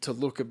 like to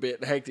look a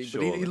bit hectic.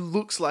 But he Sure.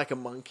 looks like a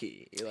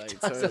monkey. Like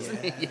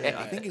totally. Yeah.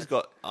 I think he's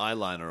got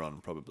eyeliner on,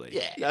 probably.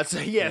 Yeah. That's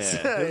yes.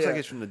 Yeah. Looks Yeah. like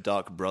he's from the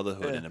Dark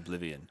Brotherhood in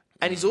Oblivion.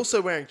 And he's also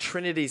wearing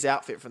Trinity's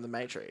outfit from The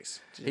Matrix.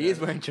 He is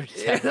wearing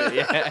Trinity.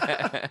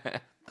 Yeah.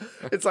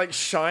 It's like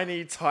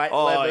shiny, tight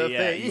Oh, leather yeah,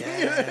 thing.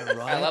 yeah,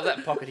 right. I love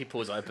that pocket he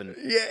pulls open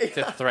Yeah.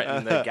 to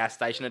threaten the gas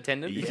station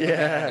attendant.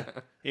 Yeah.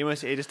 He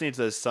just needs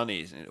those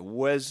sunnies.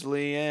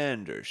 Wesley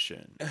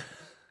Anderson.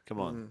 Come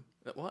on,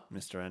 What?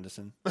 Mr.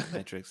 Anderson.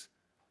 Matrix.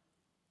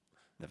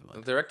 Never The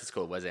mind. director's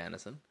called Wes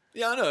Anderson.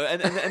 Yeah, I know.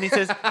 And he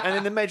says, and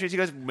in the Matrix he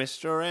goes,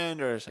 Mr.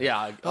 Anderson.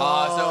 Yeah. Okay,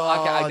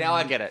 now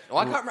I get it. Well,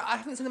 I can't remember. I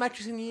haven't seen The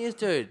Matrix in years,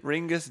 dude.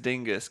 Ringus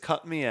Dingus,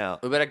 cut me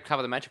out. We better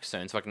cover The Matrix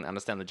soon so I can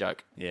understand the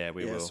joke. Yeah,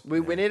 we Yes.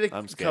 will. We need to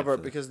I'm scared cover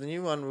for it because the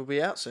new one will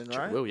be out soon,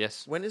 right? Will,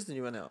 yes. When is the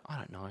new one out? I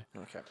don't know.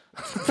 Okay.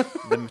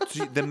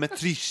 the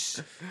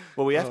Matrix.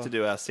 Well, we have to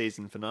do our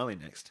season finale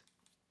next.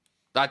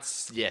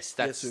 That's Yes,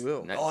 we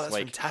will. next Oh, that's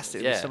week.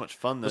 fantastic. Yeah. It was so much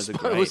fun. Those are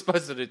We were great.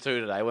 supposed to do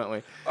 2 today, weren't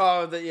we?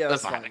 Oh, yeah,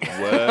 that's fine.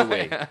 fine. Were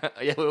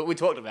we? Yeah, we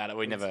talked about it.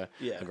 We never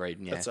Yeah. agreed.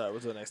 Yeah. That's all right.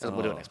 We'll do it next time.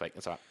 We'll do it next week.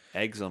 That's all right.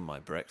 Eggs on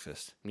my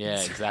breakfast.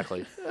 Yeah,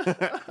 exactly.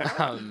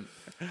 One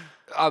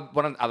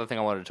other thing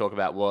I wanted to talk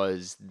about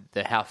was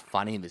how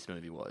funny this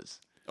movie was.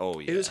 Oh,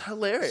 yeah. It was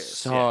hilarious.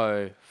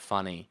 So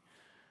funny.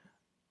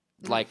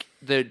 Like,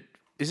 it's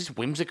just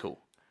whimsical.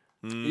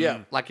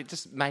 Yeah. Like, it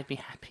just made me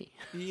happy.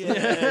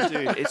 Yeah,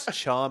 dude. It's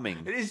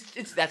charming.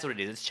 That's what it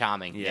is. It's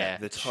charming. Yeah.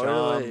 The Totally.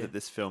 charm that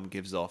this film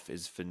gives off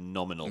is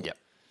phenomenal. Yep.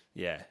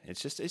 Yeah,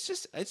 it's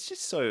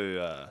just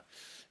so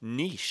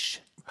niche.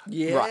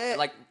 Yeah. Right,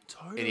 like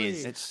Totally. it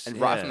is, It's- and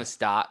right yeah. from the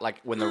start, like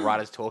when the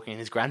writer's talking and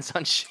his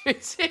grandson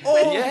shoots him.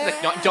 Oh, He's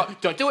like, "No,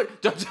 don't do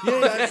it, don't do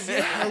it." That's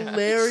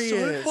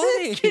hilarious.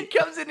 The kid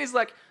comes in, he's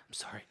like, "I'm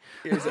sorry."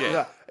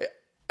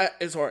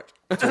 It's all right.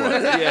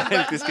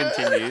 Yeah, this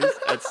continues.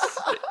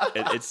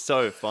 It's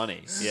so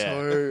funny. Yeah,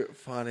 So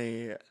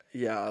funny.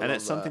 Yeah. I and love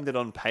it's something that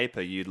on paper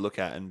you'd look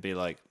at and be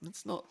like,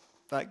 it's not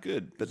that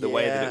good. But the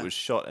way that Yeah. it was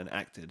shot and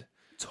acted.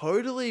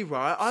 Totally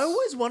right. I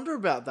always wonder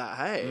about that.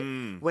 Hey,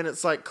 when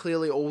it's like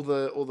clearly all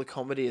the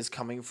comedy is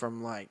coming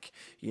from like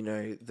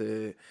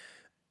the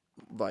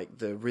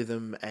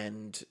rhythm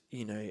and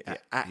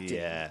acting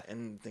Yeah.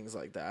 and things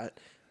like that.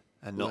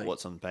 And not Like-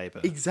 what's on paper.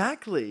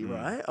 Exactly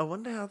right. I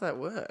wonder how that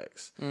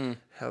works.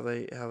 How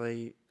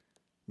they.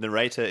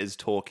 Narrator is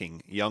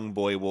talking. Young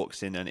boy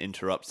walks in and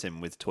interrupts him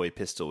with toy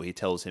pistol. He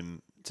tells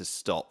him to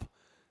stop.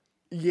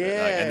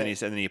 Yeah. And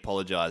then he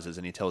apologizes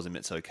and he tells him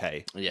it's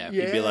okay. Yeah,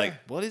 Yeah. You'd be like,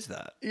 what is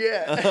that?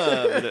 Yeah.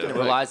 But it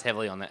relies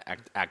heavily on the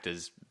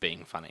actors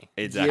being funny.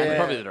 Exactly. Yeah.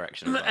 Probably the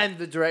direction. As well. And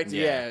the director,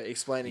 Yeah.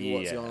 explaining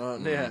what's Yeah. going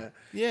on. Yeah,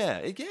 Yeah,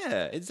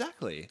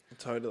 exactly.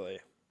 totally.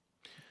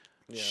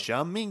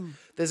 Charming.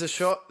 There's a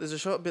shot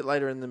a bit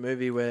later in the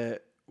movie where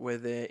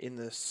they're in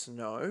the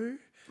snow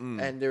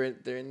and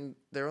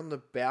they're on the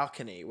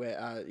balcony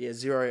where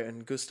Zero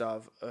and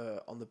Gustav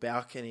are on the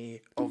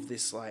balcony of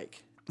this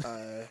like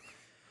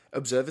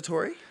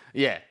observatory.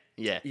 yeah.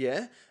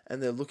 Yeah,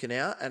 and they're looking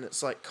out, and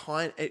it's like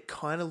it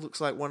kind of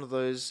looks like one of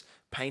those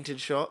painted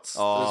shots,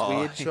 those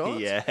weird shots.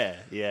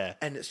 Yeah.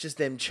 And it's just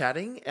them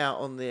chatting out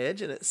on the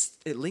edge, and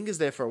it lingers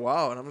there for a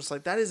while, and I'm just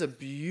like, that is a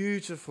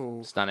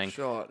beautiful, Stunning.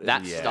 shot.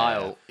 That Yeah.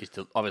 style is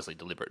obviously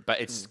deliberate, but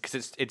it's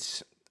because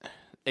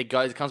it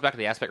comes back to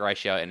the aspect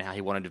ratio and how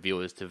he wanted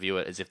viewers to view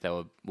it as if they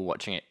were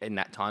watching it in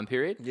that time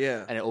period.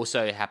 Yeah. And it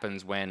also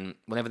happens when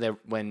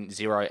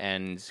Zero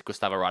and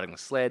Gustav are riding the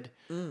sled,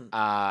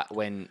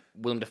 when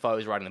Willem Dafoe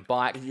is riding the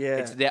bike.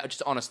 Yeah. They're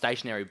just on a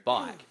stationary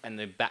bike and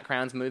the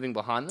background's moving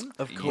behind them.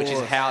 Of Which is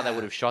course. how they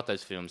would have shot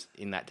those films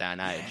in that day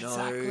and age. No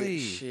Exactly.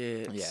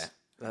 shit. Yeah.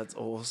 That's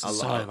awesome.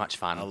 So much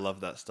fun. I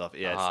love that stuff.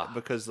 Yeah, it's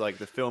because like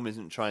the film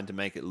isn't trying to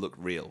make it look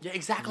real. Yeah,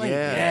 exactly.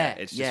 Yeah. Yeah,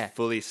 It's just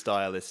fully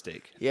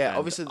stylistic. Yeah, and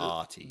obviously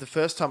arty. the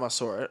first time I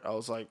saw it, I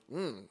was like,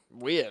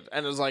 weird.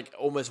 And it was like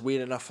almost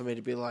weird enough for me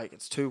to be like,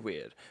 it's too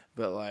weird.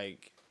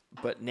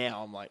 But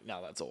now I'm like,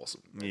 no, that's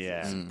awesome.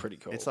 It's pretty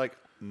cool. It's like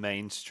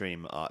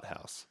mainstream art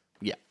house.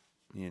 Yeah.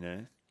 You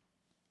know?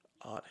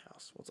 art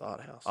house. What's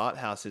art house? Art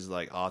house is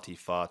like arty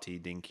farty,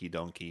 dinky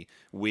donkey,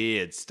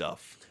 weird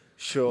stuff.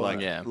 Sure. Like,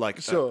 Yeah. like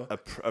Sure.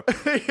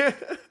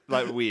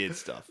 like weird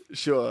stuff.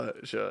 Sure.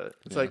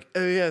 It's like,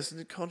 oh yes,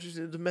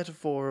 the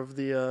metaphor of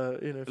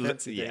the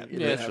fancy yeah, thing.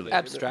 Yeah, literally.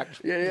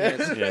 abstract. Yeah. Yeah,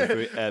 it's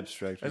very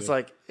abstract. It's yeah.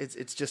 like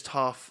it's just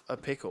half a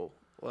pickle.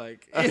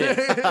 Like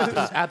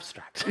It's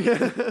abstract.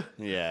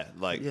 Yeah,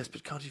 like yes,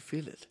 but can't you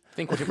feel it?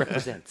 Think what it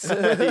represents.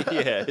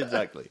 yeah,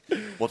 exactly.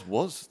 What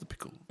was the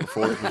pickle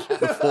before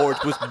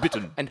it was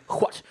bitten? And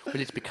what will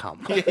it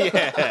become?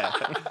 Yeah,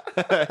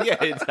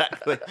 yeah,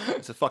 exactly.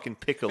 It's a fucking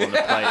pickle on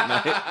a plate,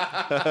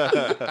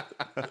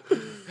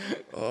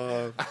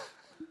 mate.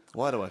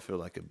 Why do I feel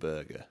like a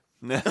burger?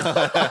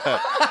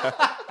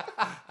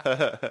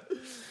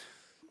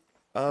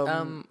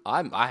 I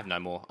have no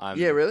more.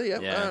 Yeah, really? Yeah.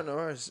 Yeah. Oh, no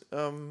worries.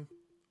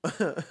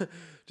 Did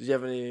you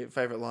have any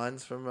favorite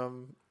lines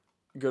from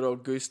good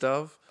old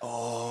Gustav?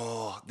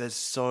 Oh, there's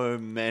so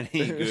many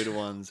good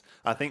ones.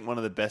 I think one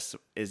of the best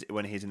is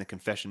when he's in the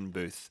confession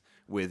booth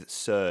with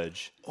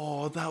Serge.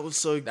 Oh, that was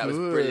so good. That was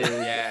brilliant.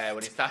 Yeah,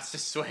 when he starts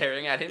just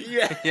swearing at him.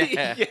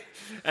 Yeah.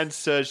 And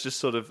Serge just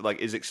sort of like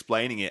is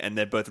explaining it, and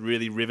they're both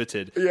really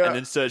riveted. Yeah. And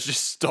then Serge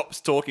just stops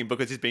talking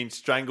because he's being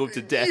strangled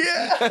to death.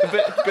 Yeah.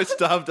 But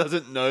Gustav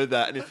doesn't know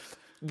that. And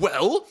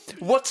well,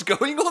 what's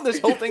going on? This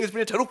whole thing has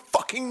been a total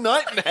fucking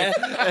nightmare.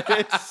 And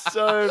it's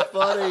so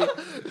funny.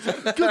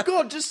 Good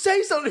God, just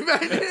say something, man.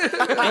 It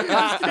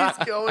just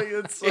keeps going.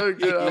 It's so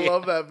good. I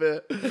love that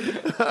bit.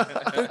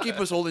 Don't keep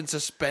us all in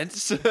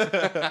suspense.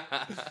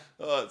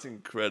 Oh, it's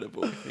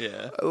incredible.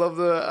 Yeah. I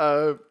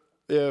love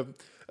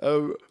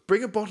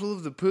bring a bottle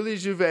of the Poulet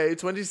Jouvet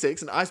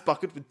 26, an ice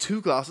bucket with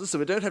 2 glasses so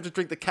we don't have to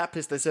drink the cat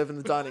piss they serve in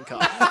the dining car.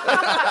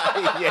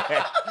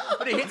 Yeah.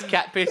 But he hits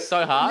cat piss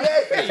so hard.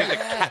 Yeah. The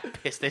cat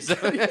piss this.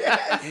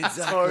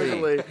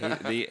 Totally.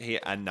 He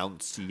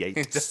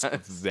enunciates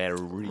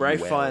very Ray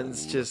well.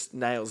 Fiennes just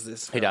nails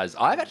this. He does.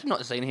 I've actually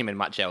not seen him in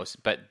much else,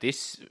 but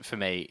this for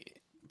me,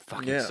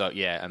 fucking amazing.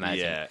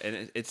 Yeah,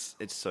 and it's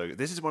so.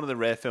 This is one of the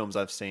rare films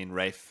I've seen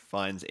Rafe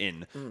Fiennes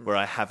in where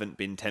I haven't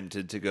been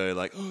tempted to go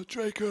like, "Oh,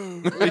 Draco,"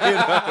 you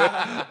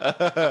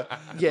know?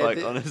 Yeah,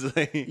 like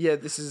honestly. Yeah,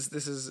 this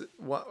is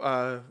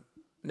what.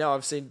 Now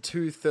I've seen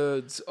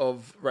 2/3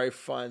 of Rafe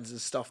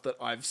Fiennes' stuff that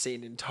I've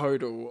seen in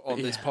total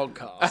on this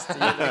podcast.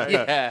 You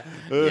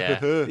know? Yeah.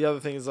 The other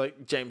thing is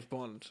like James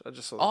Bond. I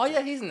just saw. Oh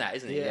yeah, he's in that,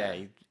 isn't he? Yeah.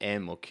 Yeah,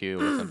 M or Q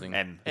or something.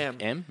 M.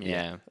 M.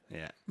 Yeah.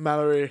 Yeah.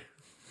 Mallory.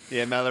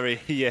 Yeah, Mallory.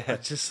 Yeah.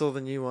 Just saw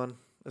the new one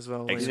as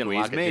well. You didn't Squeeze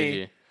like it, did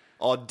you?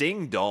 Oh,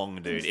 ding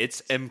dong, dude! It's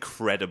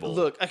incredible.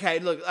 Look,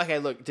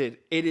 dude.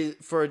 It is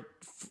for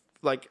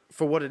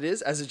what it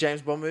is as a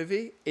James Bond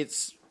movie.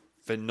 It's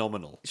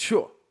Phenomenal.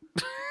 sure,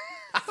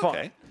 fine,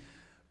 Okay.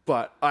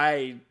 but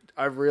I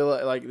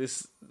really like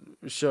this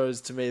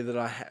shows to me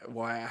that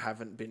why I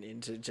haven't been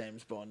into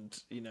James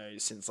Bond,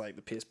 since like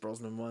the Pierce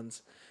Brosnan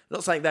ones. I'm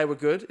not saying they were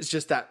good. It's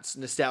just that's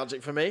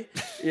nostalgic for me,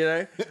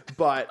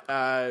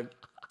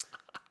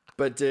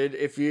 But dude,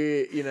 if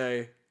you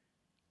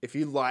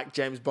like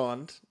James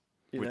Bond,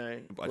 Which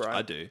right,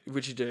 I do.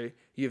 which you do,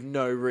 you have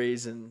no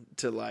reason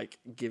to like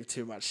give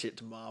too much shit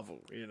to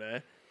Marvel,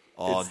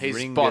 Oh, He's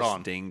Ringus spot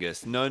on.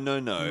 Dingus. No.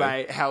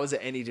 Mate, how is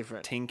it any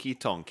different? Tinky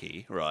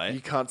Tonky, right?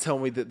 You can't tell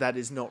me that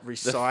is not fact-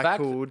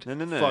 recycled.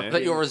 No. fucking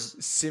That you're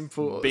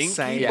simple, Binky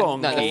sane.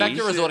 Bong. No, the fact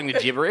you're resorting to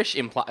gibberish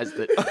implies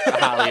that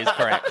Harley is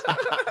correct.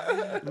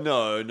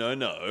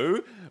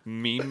 No.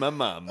 Me, my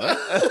mama.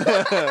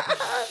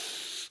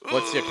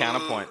 What's your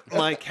counterpoint?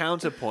 My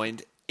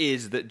counterpoint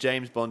is that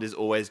James Bond is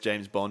always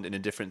James Bond in a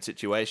different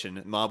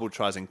situation. Marvel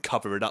tries and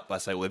cover it up by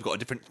saying, well, they've got a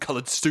different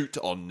coloured suit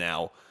on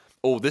now.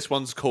 Oh, this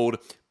one's called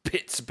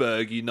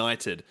Pittsburgh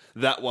United.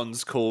 That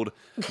one's called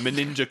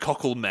Meninja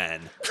Cockle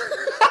Man.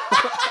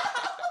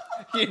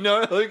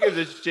 Who gives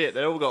a shit?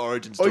 They all got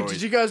origin stories. Oh,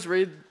 did you guys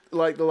read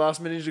like the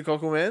last Ninja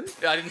Cockle Man?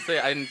 I didn't see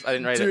it. I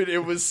didn't read Dude, it.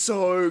 it was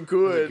so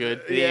good.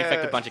 Good. Did he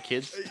infect a bunch of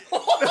kids?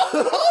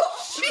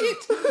 Shit,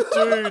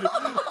 dude.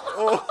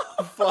 Oh,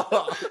 fuck.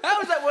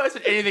 How is that worse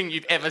than anything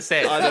you've ever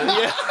said? I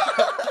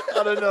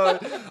don't know.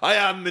 I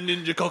am the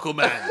Ninja Cockle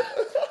Man.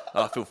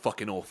 I feel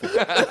fucking awful.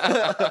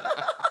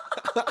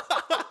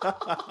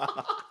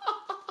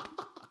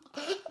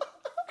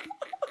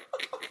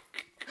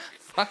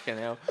 Fucking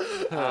hell.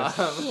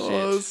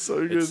 Oh, it's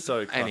so good. It's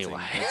so cutting.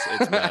 Anyway.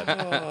 It's bad.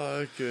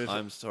 Oh, good.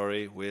 I'm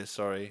sorry. We're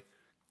sorry.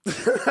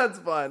 That's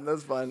fine. All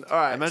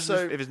right.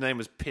 Imagine if his name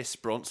was Piss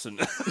Bronson.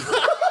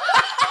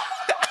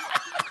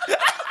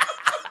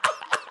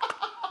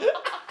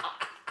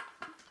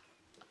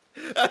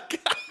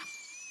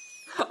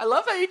 I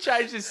love how You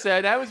changed his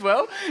surname as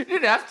well. You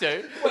didn't have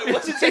to. Wait,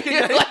 what's his second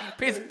name? Like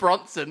Pierce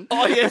Bronson.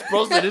 Oh, yes,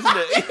 Brosnan, isn't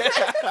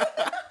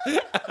it?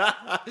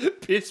 Yeah.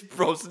 Pierce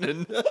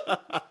Brosnan.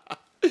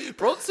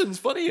 Bronson's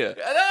funnier.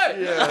 I know.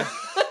 Yeah.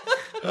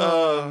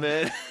 Oh,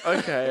 man.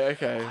 Okay.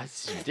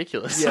 That's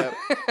ridiculous. Yeah.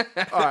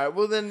 All right.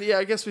 Well, then, yeah.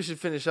 I guess we should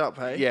finish up.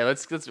 Hey. Yeah.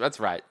 That's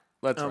right.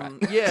 That's right.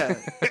 Yeah.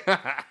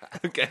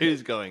 Okay,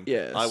 who's going?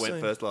 Yeah, I went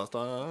so- first last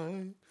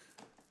time.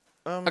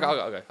 I'll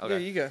go. Yeah,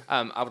 you go.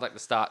 I would like to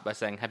start by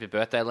saying happy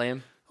birthday,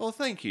 Liam. Oh,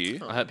 thank you.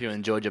 I hope you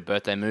enjoyed your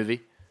birthday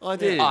movie. I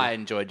did. I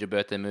enjoyed your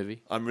birthday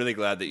movie. I'm really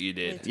glad that you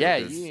did. Yeah,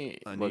 because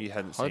I knew were you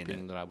hadn't hoping seen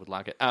it. that I would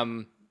like it.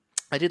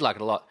 I did like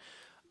it a lot.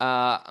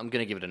 I'm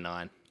gonna give it a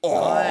 9.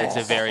 Oh, It's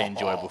a very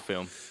enjoyable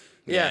film.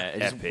 Yeah.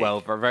 It's Epic.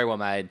 very well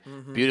made,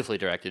 beautifully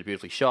directed,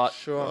 beautifully shot.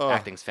 Sure.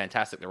 Acting's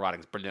fantastic. The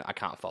writing's brilliant. I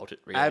can't fault it.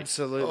 Really.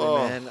 Absolutely,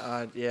 Oh. man.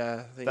 I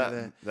think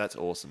that. that's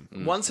awesome.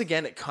 Once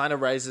again, it kind of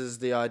raises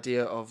the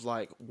idea of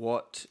like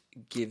what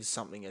gives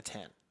something a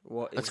 10.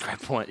 What That's is a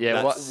great point. Yeah.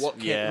 That's- what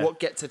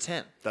gets a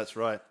 10? That's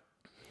right.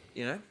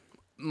 You know?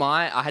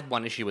 I had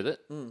one issue with it.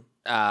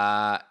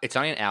 It's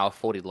only an hour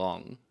 40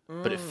 long,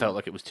 but it felt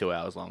like it was 2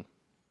 hours long.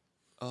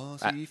 Oh,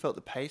 so you felt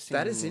the pacing.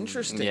 That is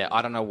interesting. Yeah,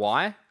 I don't know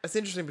why. It's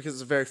interesting because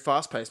it's a very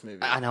fast-paced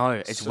movie. I know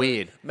it's So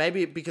weird.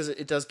 Maybe because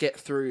it does get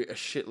through a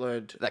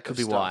shitload. That could of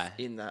be stuff why.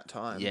 in that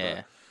time.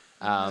 Yeah.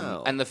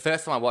 Wow. And the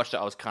first time I watched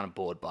it, I was kind of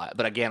bored by it.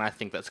 But again, I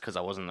think that's because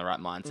I wasn't in the right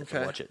mindset to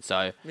Okay. watch it.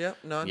 So Yep.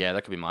 No. yeah,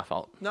 that could be my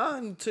fault.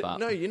 No.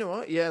 No. You know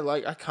what? Yeah.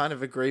 Like I kind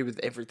of agree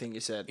with everything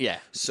you said. Yeah.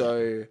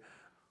 So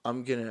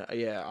I'm gonna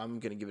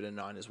give it a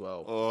 9 as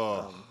well.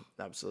 Oh.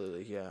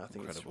 Absolutely. Yeah. I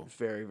think Incredible. it's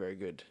very, very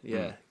good.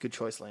 Yeah. Good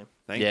choice, Liam.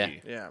 Thank Yeah.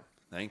 you. Yeah.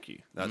 Thank you.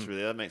 That's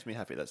really, that makes me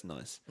happy. That's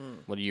nice.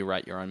 What do you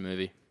rate your own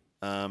movie?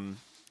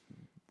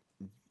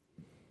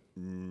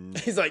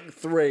 He's like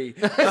 3.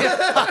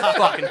 I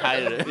fucking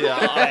hated it. Yeah,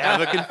 I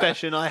have a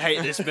confession. I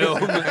hate this film.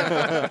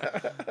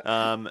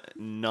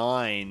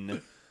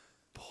 9.53.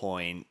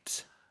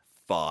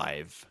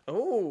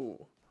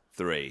 Oh.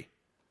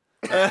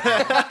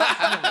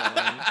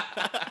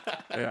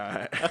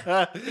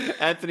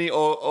 Anthony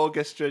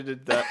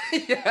orchestrated that.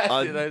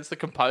 Yeah, it's the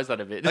composer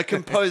of it. I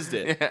composed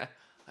it. Yeah.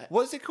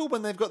 What's it called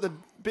when they've got the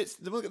bits?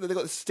 They've got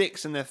the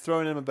sticks and they're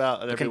throwing them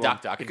about. At everyone?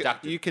 conductor, I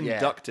conducted. You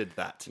conducted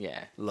that.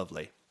 Yeah.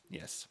 Lovely.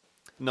 Yes.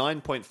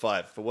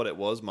 9.5 for what it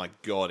was. My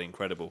God,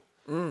 incredible.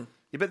 Yeah,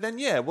 but then,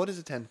 what is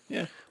a 10?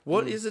 Yeah.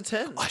 What is a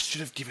 10? I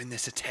should have given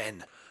this a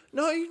 10.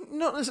 No,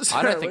 not I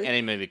necessarily. don't think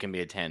any movie can be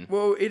a 10.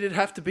 Well, it'd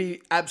have to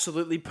be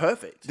absolutely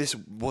perfect. This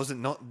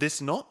wasn't not. This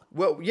not.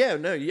 Well, yeah,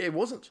 no, yeah, it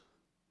wasn't.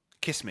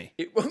 Kiss me.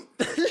 It wasn't.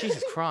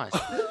 Jesus Christ.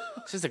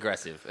 This is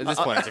aggressive. At this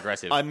point, it's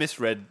aggressive. I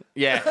misread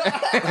yeah.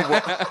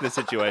 the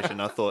situation.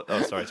 I thought,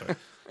 oh, sorry.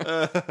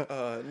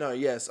 No,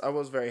 yes, I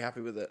was very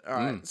happy with it. All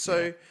right,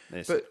 so,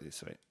 It's but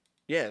sweet.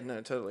 yeah, no,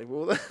 totally.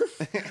 Well,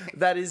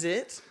 that is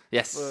it.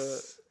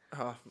 Yes.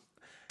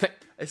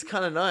 It's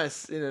kind of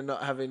nice,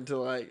 not having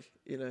to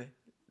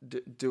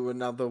do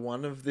another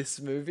one of this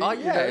movie. Oh,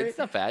 you yeah, know? it's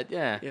not bad.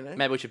 Yeah. You know?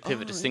 Maybe we should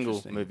pivot to single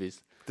interesting.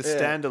 movies. The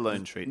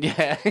standalone treatment.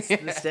 Yeah. the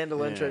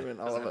standalone treatment.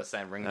 I Doesn't love have the it.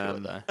 same ring to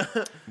it, though.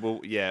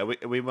 Well, yeah,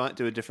 we might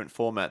do a different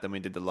format than we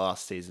did the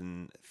last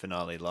season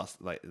finale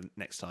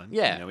next time.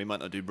 Yeah. We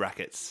might not do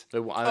brackets. So,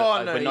 No,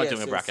 we're not yes,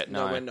 doing a yes. bracket,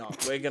 no. we're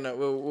not. We're gonna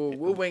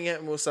we'll wing it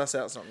and we'll suss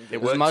out something.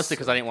 It was mostly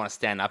because I didn't want to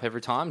stand up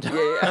every time.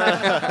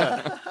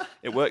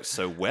 It worked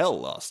so well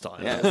last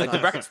time. Yeah, it's like the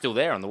bracket's still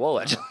there on the wall,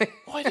 actually.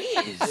 Oh, it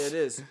is. Yeah, it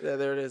is. Yeah,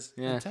 there it is.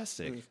 Yeah.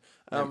 Fantastic.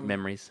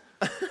 Memories.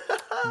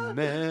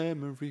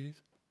 Memories.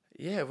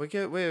 Yeah,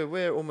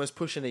 we're almost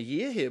pushing a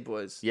year here,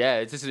 boys.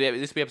 Yeah, this will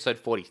be episode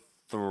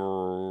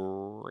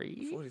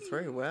 43.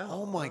 43. Wow.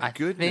 Oh my I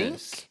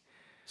goodness. think.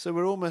 So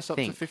we're almost up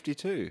to Think.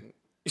 52.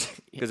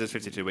 Because there's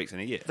 52 weeks in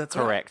a year. That's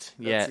Correct.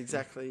 Right. Yeah. That's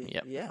exactly.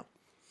 Yep. Yeah.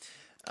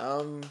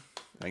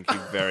 Thank you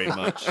very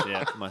much.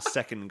 Yeah, my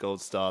second gold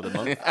star of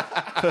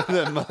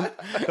the month.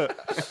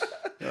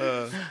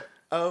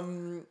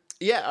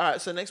 Yeah. All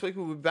right. So next week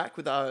we'll be back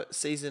with our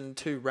season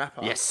 2 wrap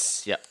up.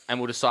 Yes. Yep. And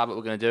we'll decide what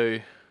we're going to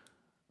do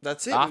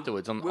That's it.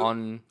 afterwards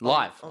on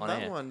live on on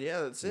that air. one.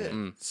 Yeah, that's it.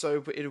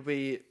 So it'll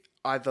be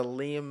either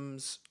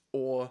Liam's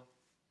or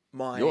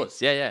my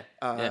Yours. Yeah.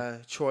 Yeah.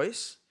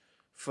 choice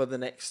for the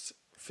next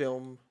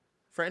film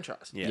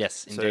franchise. Yeah.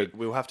 Yes, So indeed.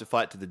 we'll have to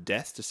fight to the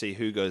death to see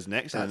who goes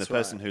next, and then the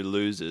That's person who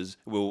loses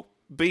will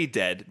be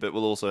dead, but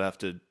we'll also have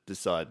to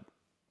decide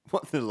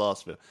what the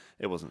last film.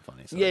 It wasn't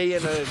funny. So. Yeah.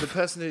 No, the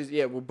person who's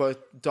will both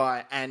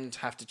die and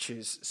have to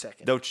choose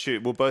second. They'll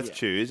choose. We'll both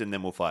choose, and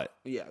then we'll fight.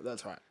 Yeah,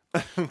 that's right.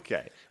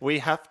 Okay. We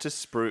have to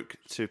spruik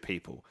to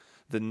people.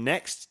 The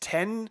next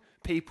 10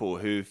 people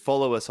who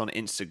follow us on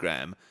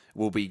Instagram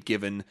will be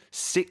given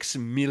 $6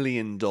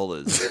 million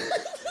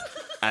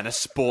and a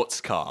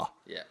sports car.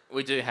 Yeah.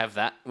 We do have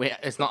that.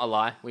 It's not a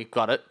lie. We've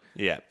got it.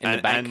 Yeah. In the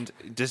bank.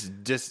 And just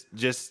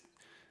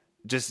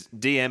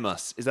DM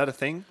us. Is that a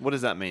thing? What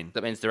does that mean?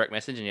 That means direct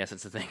message, and yes,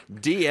 it's a thing.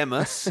 DM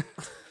us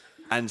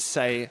and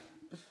say,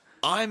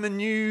 I'm a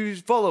new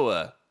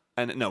follower.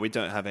 And no, we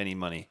don't have any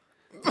money.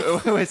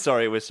 We're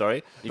sorry.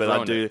 But I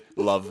ruined do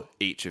love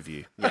each of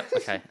you. Yeah.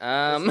 Okay.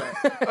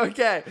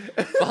 Okay.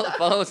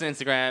 Follow us on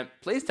Instagram.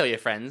 Please tell your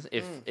friends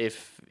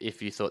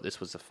if you thought this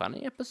was a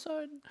funny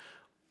episode.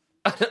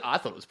 I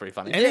thought it was pretty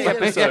funny. Any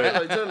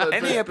episode. Totally.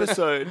 Any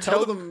episode.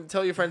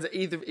 Tell your friends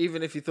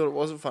even if you thought it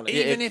wasn't funny.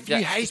 Even if you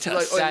hate Like,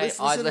 us.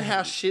 listen to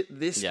how shit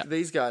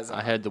these guys are.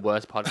 I heard the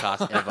worst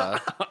podcast ever.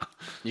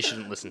 You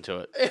shouldn't listen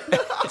to it.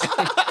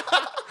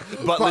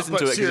 But listen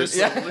to it because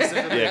seriously,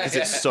 listen to because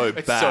it's so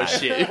bad. So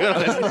shit. You gotta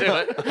listen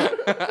to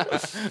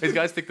it. These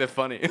guys think they're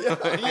funny.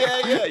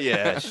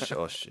 Yeah.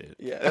 Sure, shit.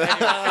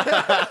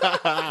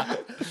 Yeah.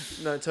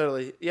 No,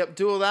 totally. Yep,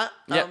 do all that.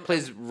 Yeah,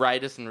 please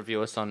rate us and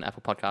review us on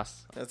Apple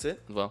Podcasts That's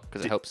it. as well,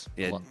 because it helps.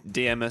 a Yeah, lot.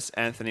 DM us.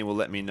 Anthony will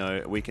let me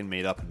know. We can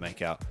meet up and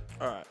make out.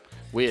 All right.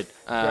 Weird.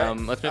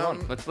 Let's move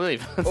on. Let's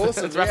leave.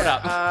 Awesome. Let's wrap it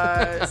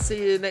up.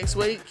 See you next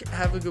week.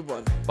 Have a good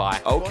one.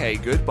 Bye. Okay,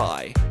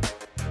 goodbye.